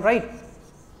important, right.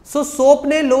 So soap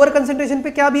ने लोअर कंसेंट्रेशन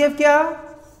पे क्या बिहेव किया,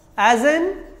 एज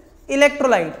एन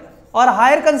इलेक्ट्रोलाइट, और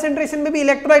हायर कंसेंट्रेशन में भी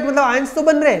इलेक्ट्रोलाइट मतलब आयंस तो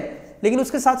बन रहे हैं, लेकिन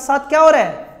उसके साथ साथ क्या हो रहा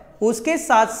है, उसके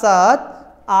साथ साथ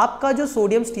आपका जो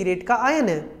सोडियम स्टीरेट का आयन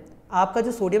है, आपका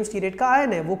जो सोडियम स्टीरेट का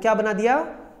आयन है वो क्या बना दिया,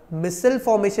 मिसल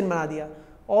फॉर्मेशन बना दिया।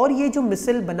 और ये जो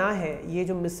मिसल बना है, ये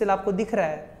जो मिसल आपको दिख रहा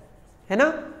है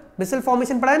ना, मिसल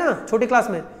फॉर्मेशन पढ़ा है ना छोटे क्लास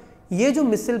में, ये जो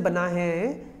मिसल बना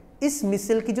है, इस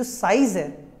मिसल की जो साइज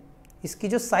है, इसकी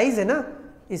जो साइज है ना,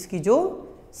 इसकी जो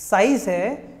साइज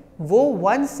है वो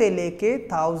 1 से लेके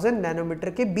 1000 नैनोमीटर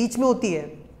के बीच में होती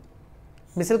है।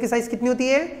 मिसल की साइज कितनी होती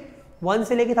है, 1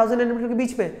 से लेके 1000 नैनोमीटर के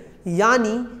बीच में।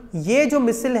 यानी ये जो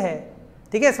मिसल है,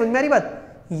 ठीक है, समझ में आ रही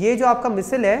बात, ये जो आपका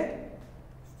मिसल है,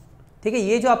 ठीक है,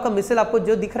 ये जो आपका मिसल आपको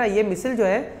जो दिख रहा है, ये मिसल जो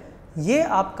है ये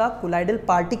आपका कोलाइडल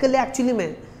पार्टिकल है एक्चुअली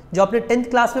में, जो आपने 10th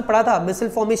क्लास में पढ़ा था मिसल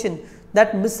formation.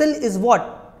 That misal is what,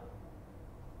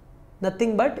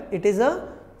 nothing but it is a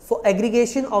for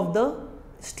aggregation of the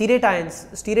stearate ions.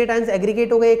 Stearate ions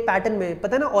aggregate हो गए एक पैटर्न में,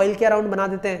 पता है ना, ऑयल के अराउंड बना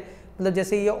देते हैं, मतलब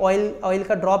जैसे ये ऑयल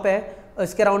का ड्रॉप है,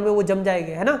 इसके अराउंड में वो जम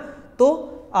जाएंगे, है ना। तो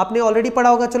आपने ऑलरेडी पढ़ा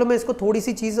होगा, चलो मैं इसको थोड़ी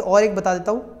सी चीज़ और एक बता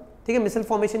देता हूँ, ठीक है, मिसल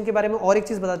फॉर्मेशन के बारे में और एक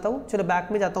चीज़ बताता हूँ। चलो बैक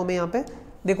में जाता हूँ मैं, यहाँ पे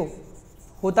देखो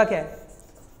होता क्या है,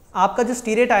 आपका जो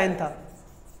स्टीरेट आयन था,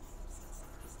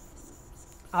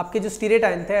 आपके जो स्टीरेट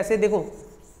आयन थे, ऐसे देखो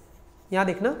यहाँ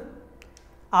देखना,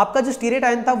 आपका जो स्टीरेट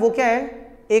आयन था वो क्या है,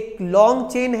 एक लॉन्ग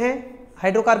चेन है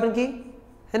हाइड्रोकार्बन की,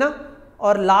 है ना,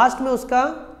 और लास्ट में उसका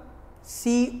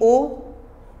CO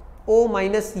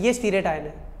माइनस, ये स्टीरेट आयन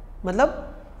है, मतलब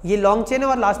ये लॉन्ग चेन है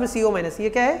और लास्ट में CO माइनस, ये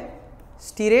क्या है,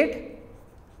 स्टीरेट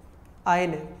आयन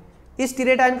है। इस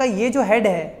स्टीरेट आयन का ये जो हेड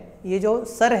है, ये जो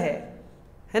सर है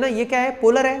ना, ये क्या है,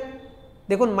 पोलर है।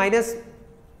 देखो माइनस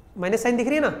माइनस साइन दिख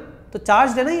रही है ना, तो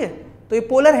चार्ज है ना ये, तो ये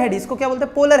पोलर हेड, इसको क्या बोलते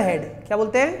हैं, पोलर हेड, क्या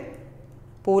बोलते हैं,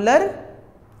 पोलर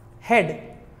हेड।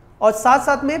 और साथ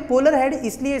साथ में पोलर हेड,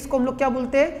 इसलिए इसको हम लोग क्या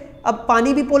बोलते हैं, अब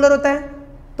पानी भी पोलर होता है,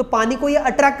 तो पानी को ये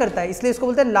अट्रैक्ट करता है, इसलिए इसको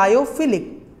बोलते हैं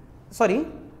लायोफिलिक, सॉरी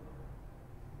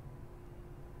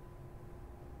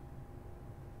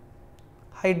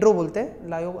हाइड्रो बोलते हैं,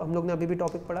 लायो हम लोग ने अभी भी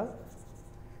टॉपिक पढ़ा,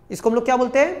 इसको हम लोग क्या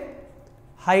बोलते हैं,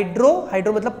 हाइड्रो,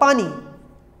 हाइड्रो मतलब पानी,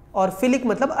 और फिलिक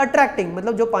मतलब अट्रैक्टिंग,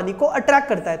 मतलब जो पानी को अट्रैक्ट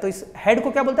करता है, तो इस हेड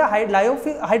को क्या बोलता है,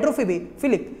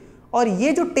 हाइड्रोफिलिक। और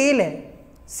ये जो टेल है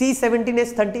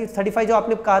C17H35 जो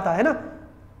आपने कहा था, है ना,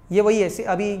 ये वही है,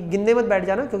 अभी गिनने मत बैठ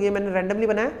जाना क्योंकि ये मैंने रैंडमली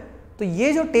बनाया। तो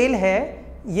ये जो टेल है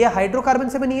ये हाइड्रोकार्बन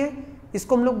से बनी है,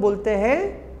 इसको हम लोग बोलते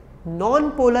हैं non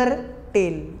polar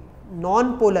tail,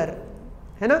 non polar,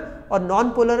 है ना। और नॉन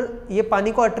पोलर ये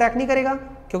पानी को अट्रैक्ट नहीं करेगा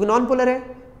क्योंकि नॉन पोलर है,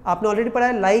 आपने ऑलरेडी पढ़ा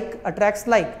है, लाइक अट्रैक्ट्स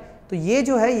लाइक। तो ये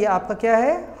जो है ये आपका क्या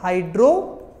है,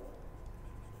 हाइड्रोफोबिक,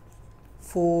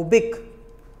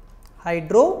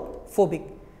 हाइड्रोफोबिक,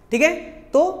 ठीक है।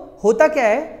 तो होता क्या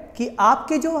है कि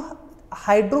आपके जो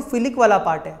हाइड्रोफिलिक वाला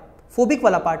पार्ट है, फोबिक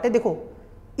वाला पार्ट है, देखो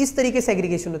इस तरीके से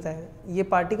एग्रीगेशन होता है, ये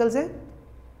पार्टिकल्स है,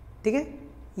 ठीक है,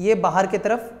 ये बाहर की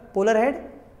तरफ पोलर हेड,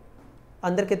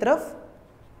 अंदर की तरफ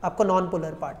आपका नॉन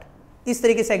पोलर पार्ट, इस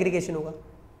तरीके से एग्रीगेशन होगा,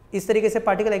 इस तरीके से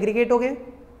पार्टिकल एग्रीगेट हो गए,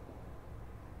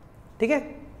 ठीक है।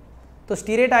 तो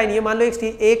स्टीरेट आयन, ये मान लो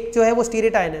एक जो है वो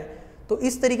स्टीरेट आयन है, तो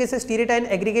इस तरीके से स्टीरेट आयन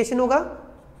एग्रीगेशन होगा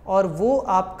और वो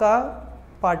आपका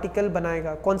पार्टिकल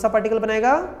बनाएगा, कौन सा पार्टिकल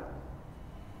बनाएगा,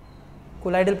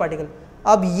 कोलाइडल पार्टिकल।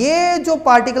 अब ये जो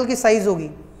पार्टिकल की साइज होगी,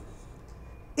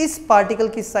 इस पार्टिकल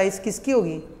की साइज किसकी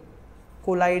होगी,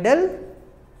 कोलाइडल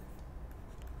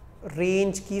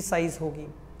रेंज की साइज होगी,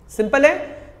 सिंपल है।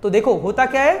 तो देखो होता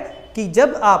क्या है कि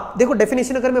जब आप देखो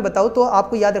डेफिनेशन अगर मैं बताऊं तो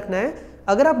आपको याद रखना है,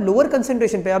 अगर आप लोअर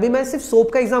कंसेंट्रेशन पे, अभी मैं सिर्फ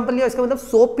सोप का एग्जांपल लिया, इसका मतलब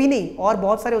सोप ही नहीं और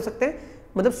बहुत सारे हो सकते हैं,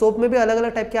 मतलब सोप में भी अलग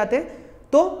अलग टाइप के आते हैं।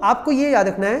 तो आपको ये याद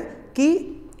रखना है कि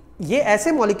ये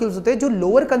ऐसे मॉलिक्यूल्स होते हैं जो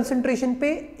लोअर कंसेंट्रेशन पे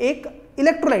एक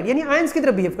इलेक्ट्रोलाइट यानी आयंस की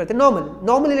तरह बिहेव करते हैं,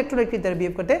 नॉर्मल इलेक्ट्रोलाइट की तरह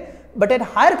बिहेव करते हैं, but at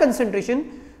higher concentration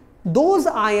those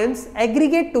ions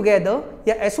aggregate together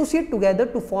या associate together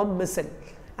to form misal,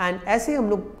 and ऐसे हम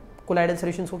लोग कोलाइडल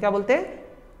सॉल्यूशंस को क्या बोलते हैं,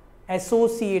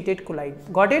 associated collide.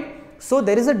 Got it. So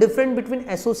there is a difference between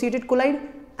associated collide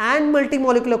and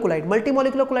मल्टीमोलिकुलर collide.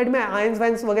 मल्टीमोलिकुलर collide में ions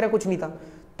वायंस वगैरह कुछ नहीं था,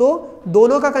 तो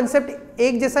दोनों का कंसेप्ट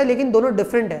एक जैसा है लेकिन दोनों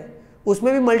डिफरेंट है।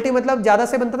 उसमें भी मल्टी मतलब ज्यादा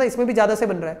से बनता था, इसमें भी ज्यादा से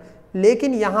बन रहा है,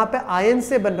 लेकिन यहाँ पे आयन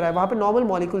से बन रहा है, वहां पे नॉर्मल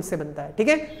मॉलिक्यूल से बनता है, ठीक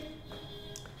है।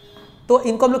 तो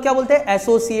इनको हम लोग क्या बोलते हैं,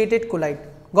 एसोसिएटेड कोलाइड।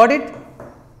 Got it?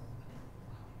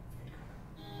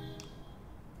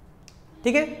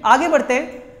 ठीक है, आगे बढ़ते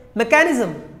हैं।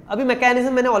 मैकेनिज्म, अभी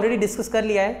मैकेनिज्म मैंने ऑलरेडी डिस्कस कर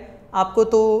लिया है आपको,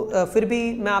 तो फिर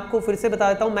भी मैं आपको फिर से बता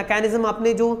देता हूँ। मैकेनिज्म,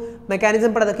 आपने जो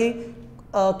मैकेनिज्म पढ़ा था कि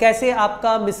कैसे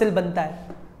आपका मिसल बनता है,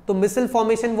 तो मिसल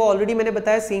फॉर्मेशन वो ऑलरेडी मैंने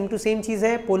बताया, सेम टू सेम चीज़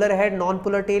है, polar head non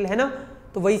polar tail, है ना।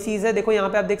 तो वही चीज़ है, देखो यहाँ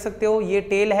पे आप देख सकते हो ये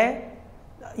टेल है,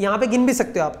 यहाँ पे गिन भी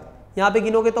सकते हो आप, यहाँ पे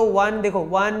गिनोगे तो 1 देखो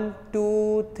 1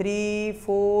 2 3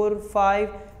 4 5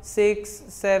 6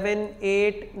 7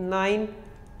 8 9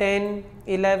 10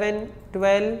 11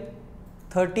 12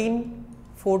 13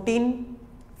 14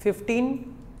 15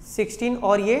 16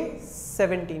 और ये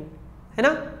 17, है ना।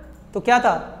 तो क्या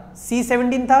था,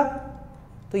 C17 था,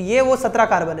 तो ये वो 17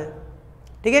 कार्बन है।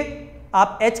 ठीक है,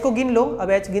 आप H को गिन लो, अब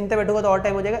H गिनते बैठोगे तो और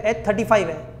टाइम हो जाएगा। H 35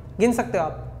 है, गिन सकते हो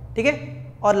आप। ठीक है,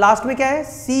 और लास्ट में क्या है,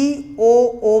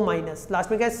 COO माइनस,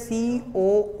 लास्ट में क्या है,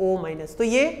 COO माइनस, तो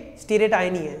ये स्टीरेट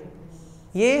आयन ही है,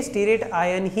 ये स्टीरेट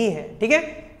आयन ही है। ठीक है,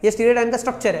 ये स्टीरेट आयन का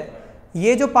स्ट्रक्चर है।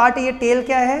 ये जो पार्ट है, ये टेल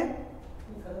क्या है,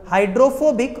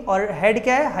 हाइड्रोफोबिक, और हेड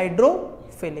क्या है,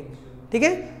 हाइड्रोफिलिक। ठीक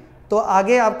है, तो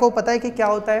आगे आपको पता है कि क्या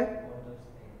होता है,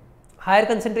 हायर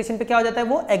कंसेंट्रेशन पे क्या हो जाता है,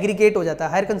 वो एग्रीगेट हो जाता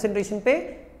है, हायर कंसेंट्रेशन पे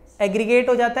एग्रीगेट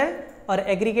हो जाता है, और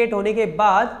एग्रीगेट होने के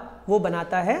बाद वो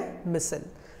बनाता है मिसल।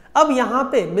 अब यहाँ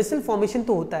पे मिसल फॉर्मेशन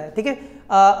तो होता है। ठीक है,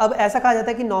 अब ऐसा कहा जाता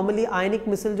है कि नॉर्मली आयनिक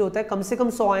मिसल जो होता है कम से कम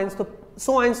 100 आयंस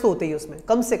तो होते ही उसमें,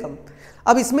 कम से कम।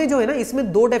 अब इसमें जो है ना,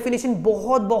 इसमें दो डेफिनेशन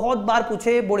बहुत बार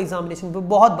पूछे बोर्ड एग्जामिनेशन पे,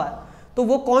 बहुत बार। तो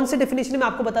वो कौन से डेफिनेशन मैं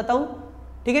आपको बताता हूँ।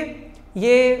 ठीक है,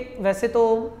 ये वैसे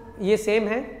तो ये सेम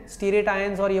है, स्टीरेट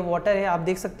आयंस और ये वाटर है, आप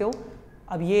देख सकते हो।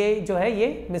 अब ये जो है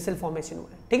ये मिसल फॉर्मेशन हुआ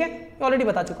है। ठीक है, ऑलरेडी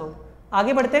बता चुका हूँ।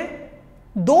 आगे बढ़ते हैं।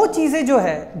 दो चीजें जो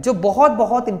है जो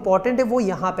बहुत इंपॉर्टेंट है वो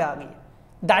यहाँ पे आ गई,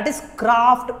 that is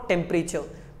craft temperature.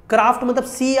 Craft मतलब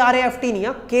CRAFT नहीं,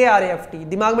 KRAFT,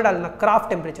 दिमाग में डालना, क्राफ्ट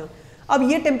टेम्परेचर। अब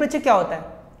ये टेम्परेचर क्या होता है,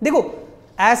 देखो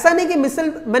ऐसा नहीं कि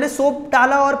मिसल, मैंने सोप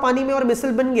डाला और पानी में और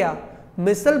मिसल बन गया।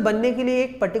 मिसल बनने के लिए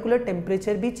एक पर्टिकुलर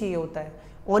टेम्परेचर भी चाहिए होता है।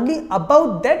 Only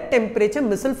about that temperature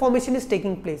misal formation is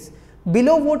taking place,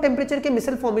 below वो टेम्परेचर के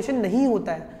मिसल फॉर्मेशन नहीं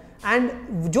होता है। एंड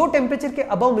जो टेम्परेचर के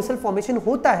अबाउ मिसल फॉर्मेशन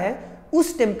होता है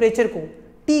उस टेम्परेचर को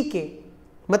TK,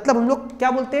 मतलब हम लोग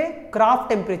क्या बोलते हैं, क्राफ्ट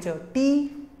टेम्परेचर,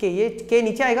 TK, ये के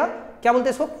नीचे आएगा, क्या बोलते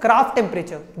हैं इसको, क्राफ्ट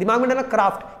टेम्परेचर। दिमाग में डालना,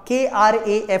 क्राफ्ट,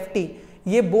 KRAFT,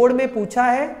 ये बोर्ड में पूछा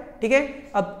है। ठीक है,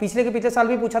 अब पिछले के पिछले साल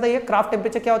भी पूछा था ये क्राफ्ट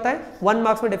टेम्परेचर क्या होता है। 1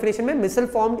 मार्क्स में डेफिनेशन में, मिसल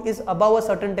formed is above a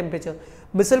certain temperature.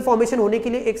 Misal formation होने के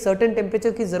लिए एक सर्टेन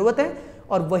टेम्परेचर की जरूरत है,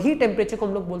 और वही टेम्परेचर को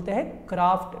हम लोग बोलते हैं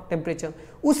क्राफ्ट टेम्परेचर।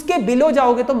 उसके बिलो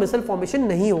जाओगे तो मिसल फॉर्मेशन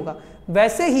नहीं होगा।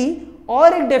 वैसे ही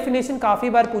और एक डेफिनेशन काफी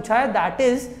बार पूछा है, that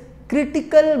is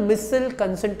critical misal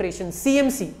concentration,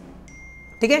 CMC।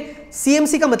 ठीक है,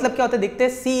 CMC का मतलब क्या होता है देखते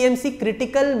हैं। CMC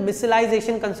क्रिटिकल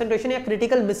मिसलाइजेशन कंसंट्रेशन या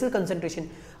क्रिटिकल मिसल कंसंट्रेशन।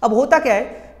 अब होता क्या है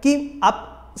कि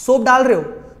आप सोप डाल रहे हो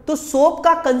तो सोप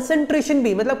का कंसंट्रेशन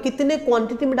भी, मतलब कितने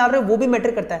क्वांटिटी में डाल रहे हो वो भी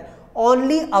मैटर करता है।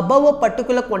 Only above a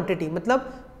particular quantity,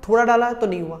 मतलब थोड़ा डाला तो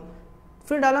नहीं हुआ,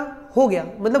 फिर डाला हो गया,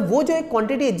 मतलब वो जो एक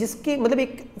क्वांटिटी है जिसके, मतलब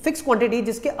एक फिक्स क्वांटिटी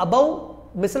जिसके अबव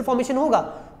मिसल फॉर्मेशन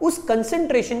होगा, उस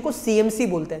कंसंट्रेशन को CMC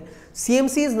बोलते हैं।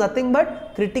 CMC is nothing but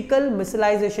critical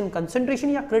मिसलाइजेशन concentration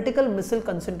या critical misal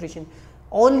concentration.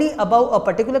 Only above a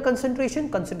particular concentration,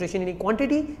 concentration in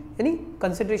quantity, यानी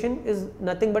concentration is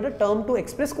nothing but a term to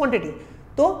express quantity.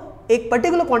 तो एक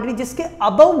पर्टिकुलर क्वांटिटी जिसके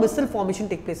अबव मिसल formation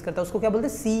take place करता है उसको क्या बोलते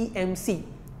हैं, CMC।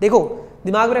 देखो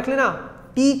दिमाग में रख लेना,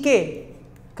 TK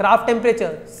क्राफ्ट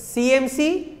टेम्परेचर, CMC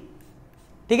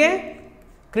ठीक है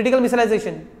क्रिटिकल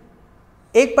मिसलाइजेशन।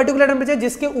 एक पर्टिकुलर टेम्परेचर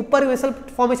जिसके ऊपर मिसल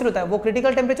फॉर्मेशन होता है वो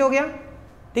क्रिटिकल टेम्परेचर हो गया,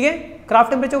 ठीक है, क्राफ्ट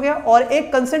टेम्परेचर हो गया। और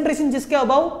एक कंसंट्रेशन जिसके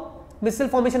अबाउ मिसल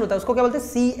फॉर्मेशन होता है उसको क्या बोलते हैं,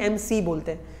 CMC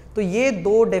बोलते हैं। तो ये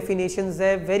दो डेफिनेशंस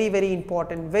है, वेरी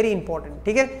इंपॉर्टेंट,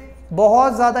 ठीक है,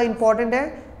 बहुत ज्यादा इंपॉर्टेंट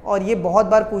है और ये बहुत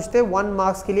बार पूछते हैं। 1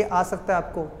 मार्क्स के लिए आ सकता है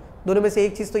आपको। दोनों में से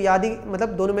एक चीज तो याद ही, मतलब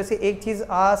दोनों में से एक चीज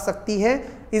आ सकती है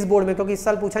इस बोर्ड में, क्योंकि इस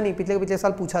साल पूछा नहीं, पिछले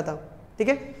साल पूछा था, ठीक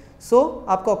है। सो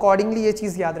आपको अकॉर्डिंगली ये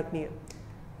चीज याद रखनी है,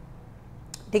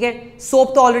 ठीक है।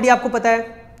 सोप तो ऑलरेडी आपको पता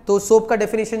है, तो सोप का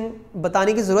डेफिनेशन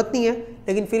बताने की जरूरत नहीं है,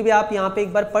 लेकिन फिर भी आप यहाँ पे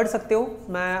एक बार पढ़ सकते हो।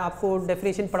 मैं आपको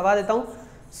डेफिनेशन पढ़वा देता हूँ।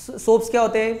 सोप्स क्या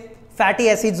होते हैं, फैटी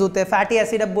एसिड्स होते हैं। फैटी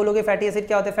एसिड, अब बोलोगे फैटी एसिड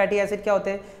क्या होते हैं, फैटी एसिड क्या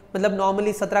होते हैं, मतलब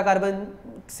नॉर्मली 17 कार्बन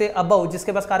से अबव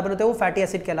जिसके पास कार्बन होते हैं वो फैटी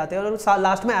एसिड कहलाते हैं, और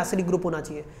लास्ट में एसिडिक ग्रुप होना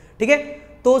चाहिए, ठीक है।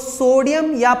 तो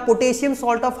सोडियम या potassium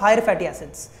salt of higher fatty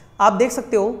acids आप देख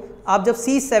सकते हो। आप जब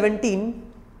C17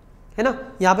 है ना,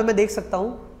 यहाँ पे मैं देख सकता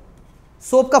हूँ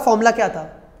सोप का फॉर्मूला क्या था,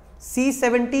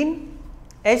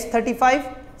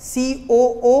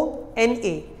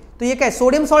 C17H35COONA। तो ये क्या है,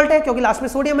 सोडियम सॉल्ट है क्योंकि लास्ट में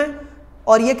सोडियम है।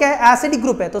 और ये क्या है, एसिडिक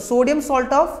ग्रुप है, तो sodium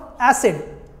salt of acid,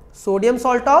 sodium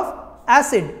salt of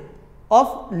acid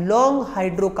of long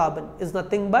hydrocarbon is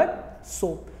nothing but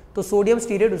soap. तो सोडियम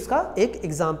स्टीरेट उसका एक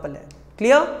एग्जाम्पल है।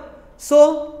 क्लियर? सो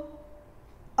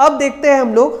अब देखते हैं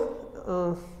हम लोग,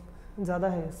 ज्यादा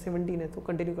है 17 है तो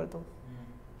कंटिन्यू करता हूं।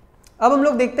 अब हम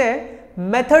लोग देखते हैं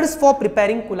methods for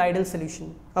preparing colloidal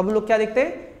solution. अब हम लोग क्या देखते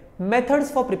हैं,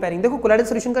 मेथड्स फॉर प्रिपेयरिंग। देखो कोलाइडल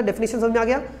सॉल्यूशन का डेफिनेशन समझ में आ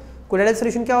गया। कोलाइडल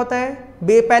सॉल्यूशन क्या होता है,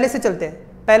 पहले से चलते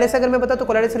हैं, पहले से अगर मैं बता तो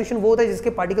कोलाइडल सॉल्यूशन वो होता है जिसके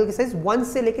पार्टिकल की साइज 1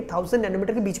 से लेकर 1000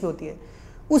 नैनोमीटर के बीच में होती है।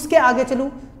 उसके आगे चलूं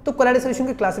तो कोलाइडल सॉल्यूशन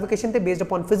के क्लासिफिकेशन थे based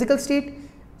upon physical state,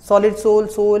 solid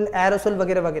sol, aerosol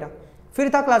वगैरह वगैरह। फिर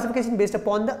था classification based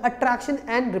upon the attraction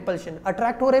and repulsion,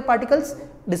 attract हो रहे पार्टिकल्स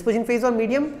डिस्पर्शन फेज और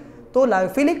मीडियम तो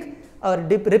लायोफिलिक, और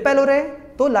रिपेल हो रहे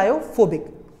तो लायोफोबिक,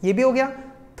 ये भी हो गया।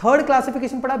 थर्ड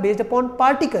क्लासिफिकेशन पड़ा बेस्ड अपॉन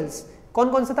पार्टिकल्स, कौन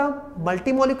कौन सा था,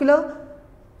 मल्टीमोलिकुलर,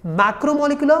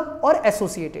 मैक्रोमोलिकुलर और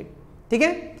एसोसिएटेड। ठीक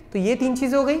है, तो ये 3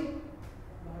 चीजें हो गई।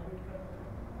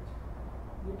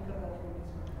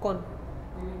 कौन,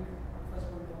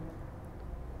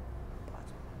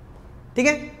 ठीक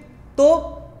है,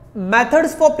 तो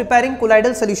methods for preparing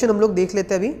colloidal solution हम लोग देख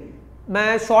लेते हैं। अभी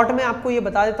मैं शॉर्ट में आपको ये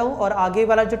बता देता हूं और आगे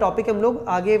वाला जो टॉपिक है हम लोग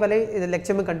आगे वाले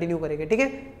लेक्चर में कंटिन्यू करेंगे। ठीक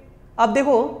है, अब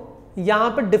देखो यहां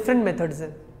पर डिफरेंट मेथड्स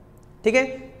हैं। ठीक है,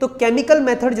 तो केमिकल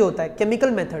मेथड जो होता है,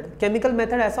 केमिकल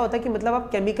मेथड ऐसा होता है कि मतलब आप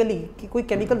केमिकली कोई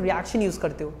केमिकल रिएक्शन यूज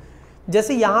करते हो।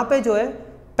 जैसे यहां पे जो है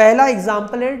पहला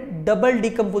एग्जांपल है double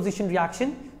decomposition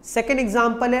reaction, second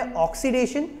example है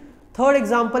ऑक्सीडेशन, थर्ड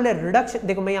एग्जांपल है रिडक्शन।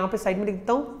 देखो मैं यहां पे साइड में लिख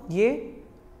देता हूं, ये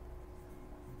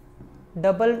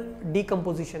डबल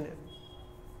डिकम्पोजिशन है।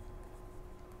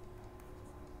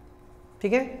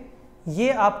 ठीक है, ये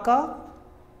आपका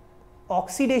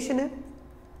ऑक्सीडेशन है,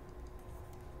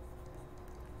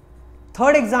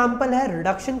 थर्ड एग्जांपल है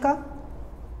रिडक्शन का,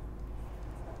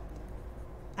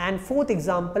 एंड फोर्थ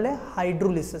एग्जांपल है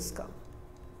हाइड्रोलिसिस का।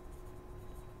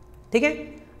 ठीक है,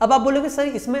 अब आप बोलोगे सर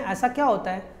इसमें ऐसा क्या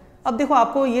होता है। अब देखो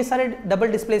आपको ये सारे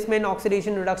double displacement,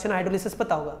 oxidation, reduction, hydrolysis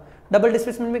पता होगा। डबल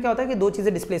डिस्प्लेसमेंट में क्या होता है कि 2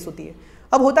 चीजें डिस्प्लेस होती है।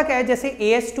 अब होता क्या है, जैसे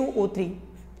AS2O3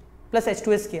 प्लस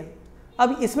H2S किया,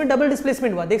 अब इसमें डबल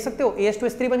डिस्प्लेसमेंट हुआ, देख सकते हो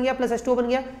AS2S3 बन गया प्लस H2O बन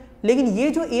गया। लेकिन ये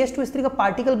जो AS2S3 का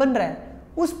पार्टिकल बन रहा है,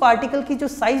 उस पार्टिकल की जो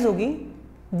साइज होगी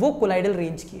वो कोलाइडल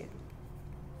रेंज की है।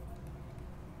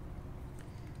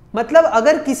 मतलब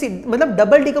अगर किसी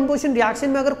डबल डिकम्पोजिशन रिएक्शन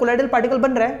में अगर कोलाइडल पार्टिकल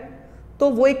बन रहा है तो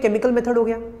वो एक केमिकल मेथड हो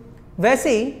गया। वैसे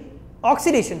ही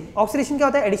ऑक्सीडेशन क्या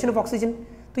होता है, एडिशन ऑफ ऑक्सीजन।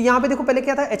 तो यहां पे देखो पहले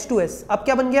क्या था H2S, अब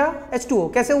क्या बन गया H2O।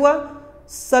 कैसे हुआ,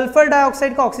 सल्फर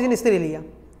डाइऑक्साइड का ऑक्सीजन इसने ले लिया,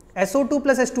 SO2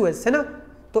 प्लस H2S है ना,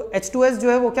 तो H2S जो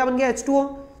है वो क्या बन गया H2O।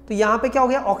 तो यहां पे क्या हो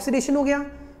गया, ऑक्सीडेशन हो गया,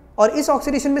 और इस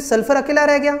ऑक्सीडेशन में सल्फर अकेला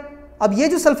रह गया। अब ये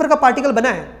जो सल्फर का पार्टिकल बना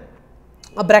है,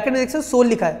 अब ब्रैकेट में देख सकते हो सोल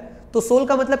लिखा है, तो सोल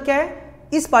का मतलब क्या है,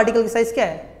 इस पार्टिकल की साइज क्या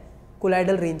है,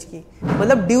 कोलाइडल रेंज की।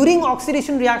 मतलब during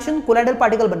oxidation reaction colloidal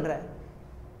particle बन रहा है।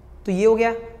 तो ये हो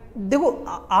गया। देखो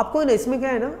आपको ना इसमें क्या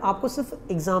है ना, आपको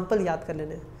सिर्फ एग्जाम्पल याद कर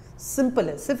लेना है, सिंपल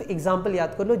है, सिर्फ एग्जाम्पल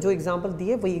याद कर लो, जो एग्जाम्पल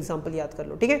दिए वही एग्जाम्पल याद कर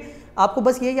लो। ठीक है, आपको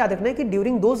बस ये याद रखना है कि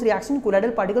during those reaction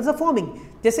colloidal particles are forming.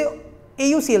 जैसे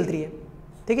AuCl3 है,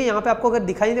 ठीक है, यहाँ पे आपको अगर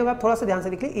दिखाई देगा, आप थोड़ा सा ध्यान से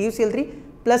देख लीजिए। AuCl3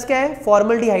 प्लस क्या है,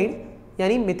 फॉर्मल्डिहाइड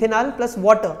यानी मिथेनॉल प्लस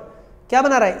वाटर, क्या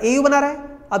बना रहा है, Au बना रहा है।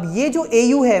 अब ये जो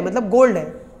Au है मतलब गोल्ड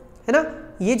है ना,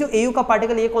 ये जो Au का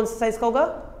पार्टिकल ये कौन सा साइज का होगा,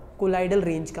 कोलाइडल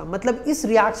रेंज का। मतलब इस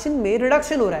रिएक्शन में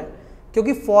रिडक्शन हो रहा है,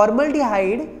 क्योंकि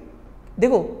फॉर्मल्डिहाइड,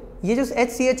 देखो ये जो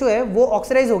HCHO है वो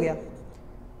ऑक्सीडाइज हो गया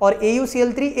और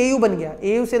AuCl3 Au बन गया।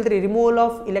 AuCl3 removal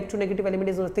of electronegative element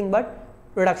is nothing but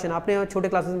reduction, आपने छोटे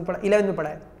क्लासेस में पढ़ा, 11th में पढ़ा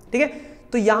है। ठीक है,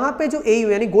 तो यहाँ पे जो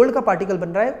Au यानी गोल्ड का पार्टिकल बन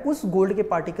रहा है, उस गोल्ड के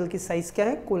पार्टिकल की साइज क्या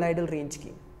है, कोलाइडल रेंज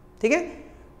की। ठीक है,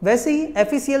 वैसे ही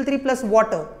FeCl3 प्लस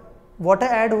वाटर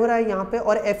ऐड हो रहा है यहाँ पे,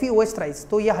 और FeOH थ्राइस,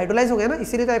 तो ये हाइड्रोलाइज हो गया ना,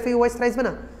 इसीलिए तो FeOH थ्राइस बना,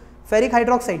 फेरिक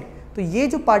हाइड्रोक्साइड। तो ये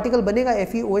जो पार्टिकल बनेगा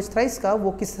FeOH थ्राइस का,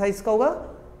 वो किस साइज का होगा,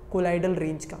 कोलाइडल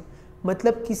रेंज का।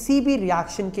 मतलब किसी भी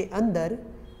रिएक्शन के अंदर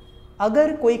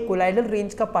अगर कोई कोलाइडल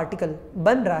रेंज का पार्टिकल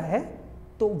बन रहा है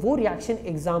तो वो रिएक्शन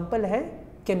एग्जाम्पल है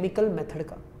केमिकल मेथड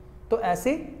का। तो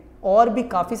ऐसे और भी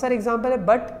काफ़ी सारे एग्जाम्पल है,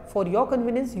 but for your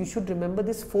convenience you should remember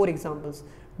this 4 examples: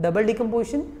 double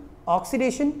decomposition,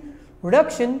 oxidation,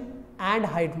 reduction and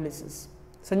hydrolysis.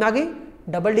 समझ में आ गई,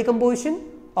 double decomposition,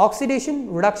 oxidation,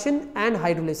 reduction and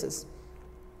hydrolysis.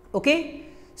 Okay,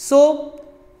 सो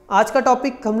आज का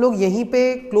टॉपिक हम लोग यहीं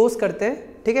पे क्लोज करते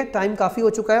हैं। ठीक है, टाइम काफ़ी हो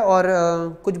चुका है और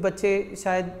कुछ बच्चे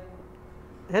शायद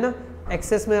है ना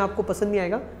एक्सेस में आपको पसंद नहीं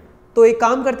आएगा, तो एक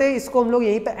काम करते हैं, इसको हम लोग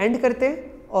यहीं पे एंड करते हैं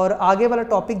और आगे वाला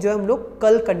टॉपिक जो है हम लोग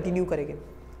कल कंटिन्यू करेंगे।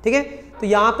 ठीक है, तो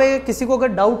यहाँ पे किसी को अगर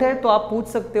डाउट है तो आप पूछ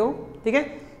सकते हो। ठीक है,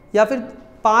 या फिर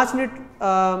 5 मिनट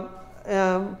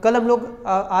कल हम लोग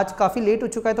आज काफ़ी लेट हो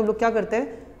चुका है तो हम लोग क्या करते हैं,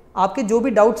 आपके जो भी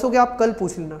डाउट्स हो गए आप कल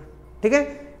पूछ लेना, ठीक है।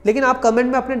 लेकिन आप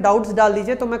कमेंट में अपने डाउट्स डाल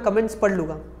दीजिए तो मैं कमेंट्स पढ़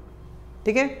लूँगा,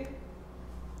 ठीक है।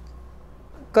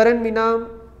 करण मीना,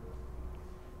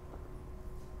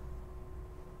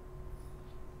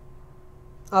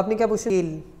 आपने क्या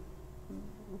क्वेश्चन,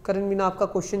 करण मीना आपका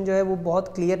क्वेश्चन जो है वो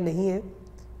बहुत क्लियर नहीं है,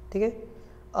 ठीक है।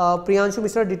 प्रियांशु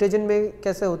मिश्रा, डिटर्जेंट में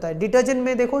कैसे होता है? डिटर्जेंट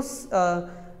में देखो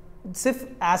सिर्फ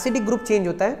एसिडिक ग्रुप चेंज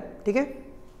होता है, ठीक है।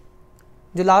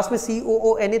 जो लास्ट में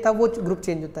COONA था वो ग्रुप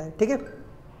चेंज होता है, ठीक है।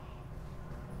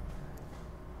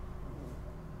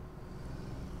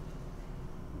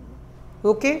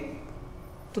 ओके,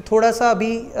 तो थोड़ा सा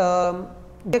अभी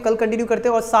कल कंटिन्यू करते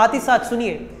हैं। और साथ ही साथ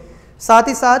सुनिए, साथ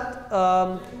ही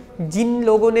साथ जिन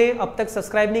लोगों ने अब तक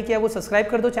सब्सक्राइब नहीं किया वो सब्सक्राइब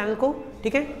कर दो चैनल को,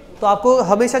 ठीक है। तो आपको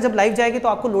हमेशा जब लाइव जाएगी तो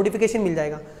आपको नोटिफिकेशन मिल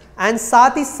जाएगा। एंड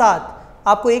साथ ही साथ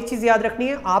आपको एक चीज़ याद रखनी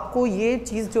है, आपको ये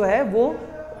चीज़ जो है वो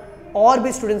और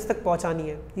भी स्टूडेंट्स तक पहुंचानी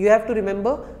है। यू हैव टू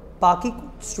रिमेंबर, बाकी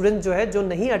स्टूडेंट जो है जो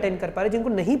नहीं अटेंड कर पा रहे, जिनको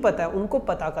नहीं पता है उनको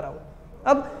पता कराओ।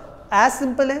 अब एज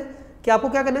सिंपल है कि आपको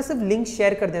क्या करना है, सिर्फ लिंक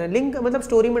शेयर कर देना। लिंक मतलब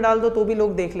स्टोरी में डाल दो तो भी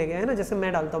लोग देख लेंगे, है ना। जैसे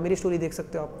मैं डालता हूँ, मेरी स्टोरी देख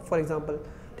सकते हो आप फॉर एग्जाम्पल,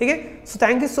 ठीक है। So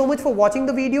thank you so much for watching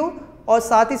the video. और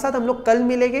साथ ही साथ हम लोग कल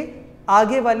मिलेंगे,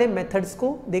 आगे वाले मेथड्स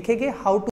को देखेंगे, हाउ टू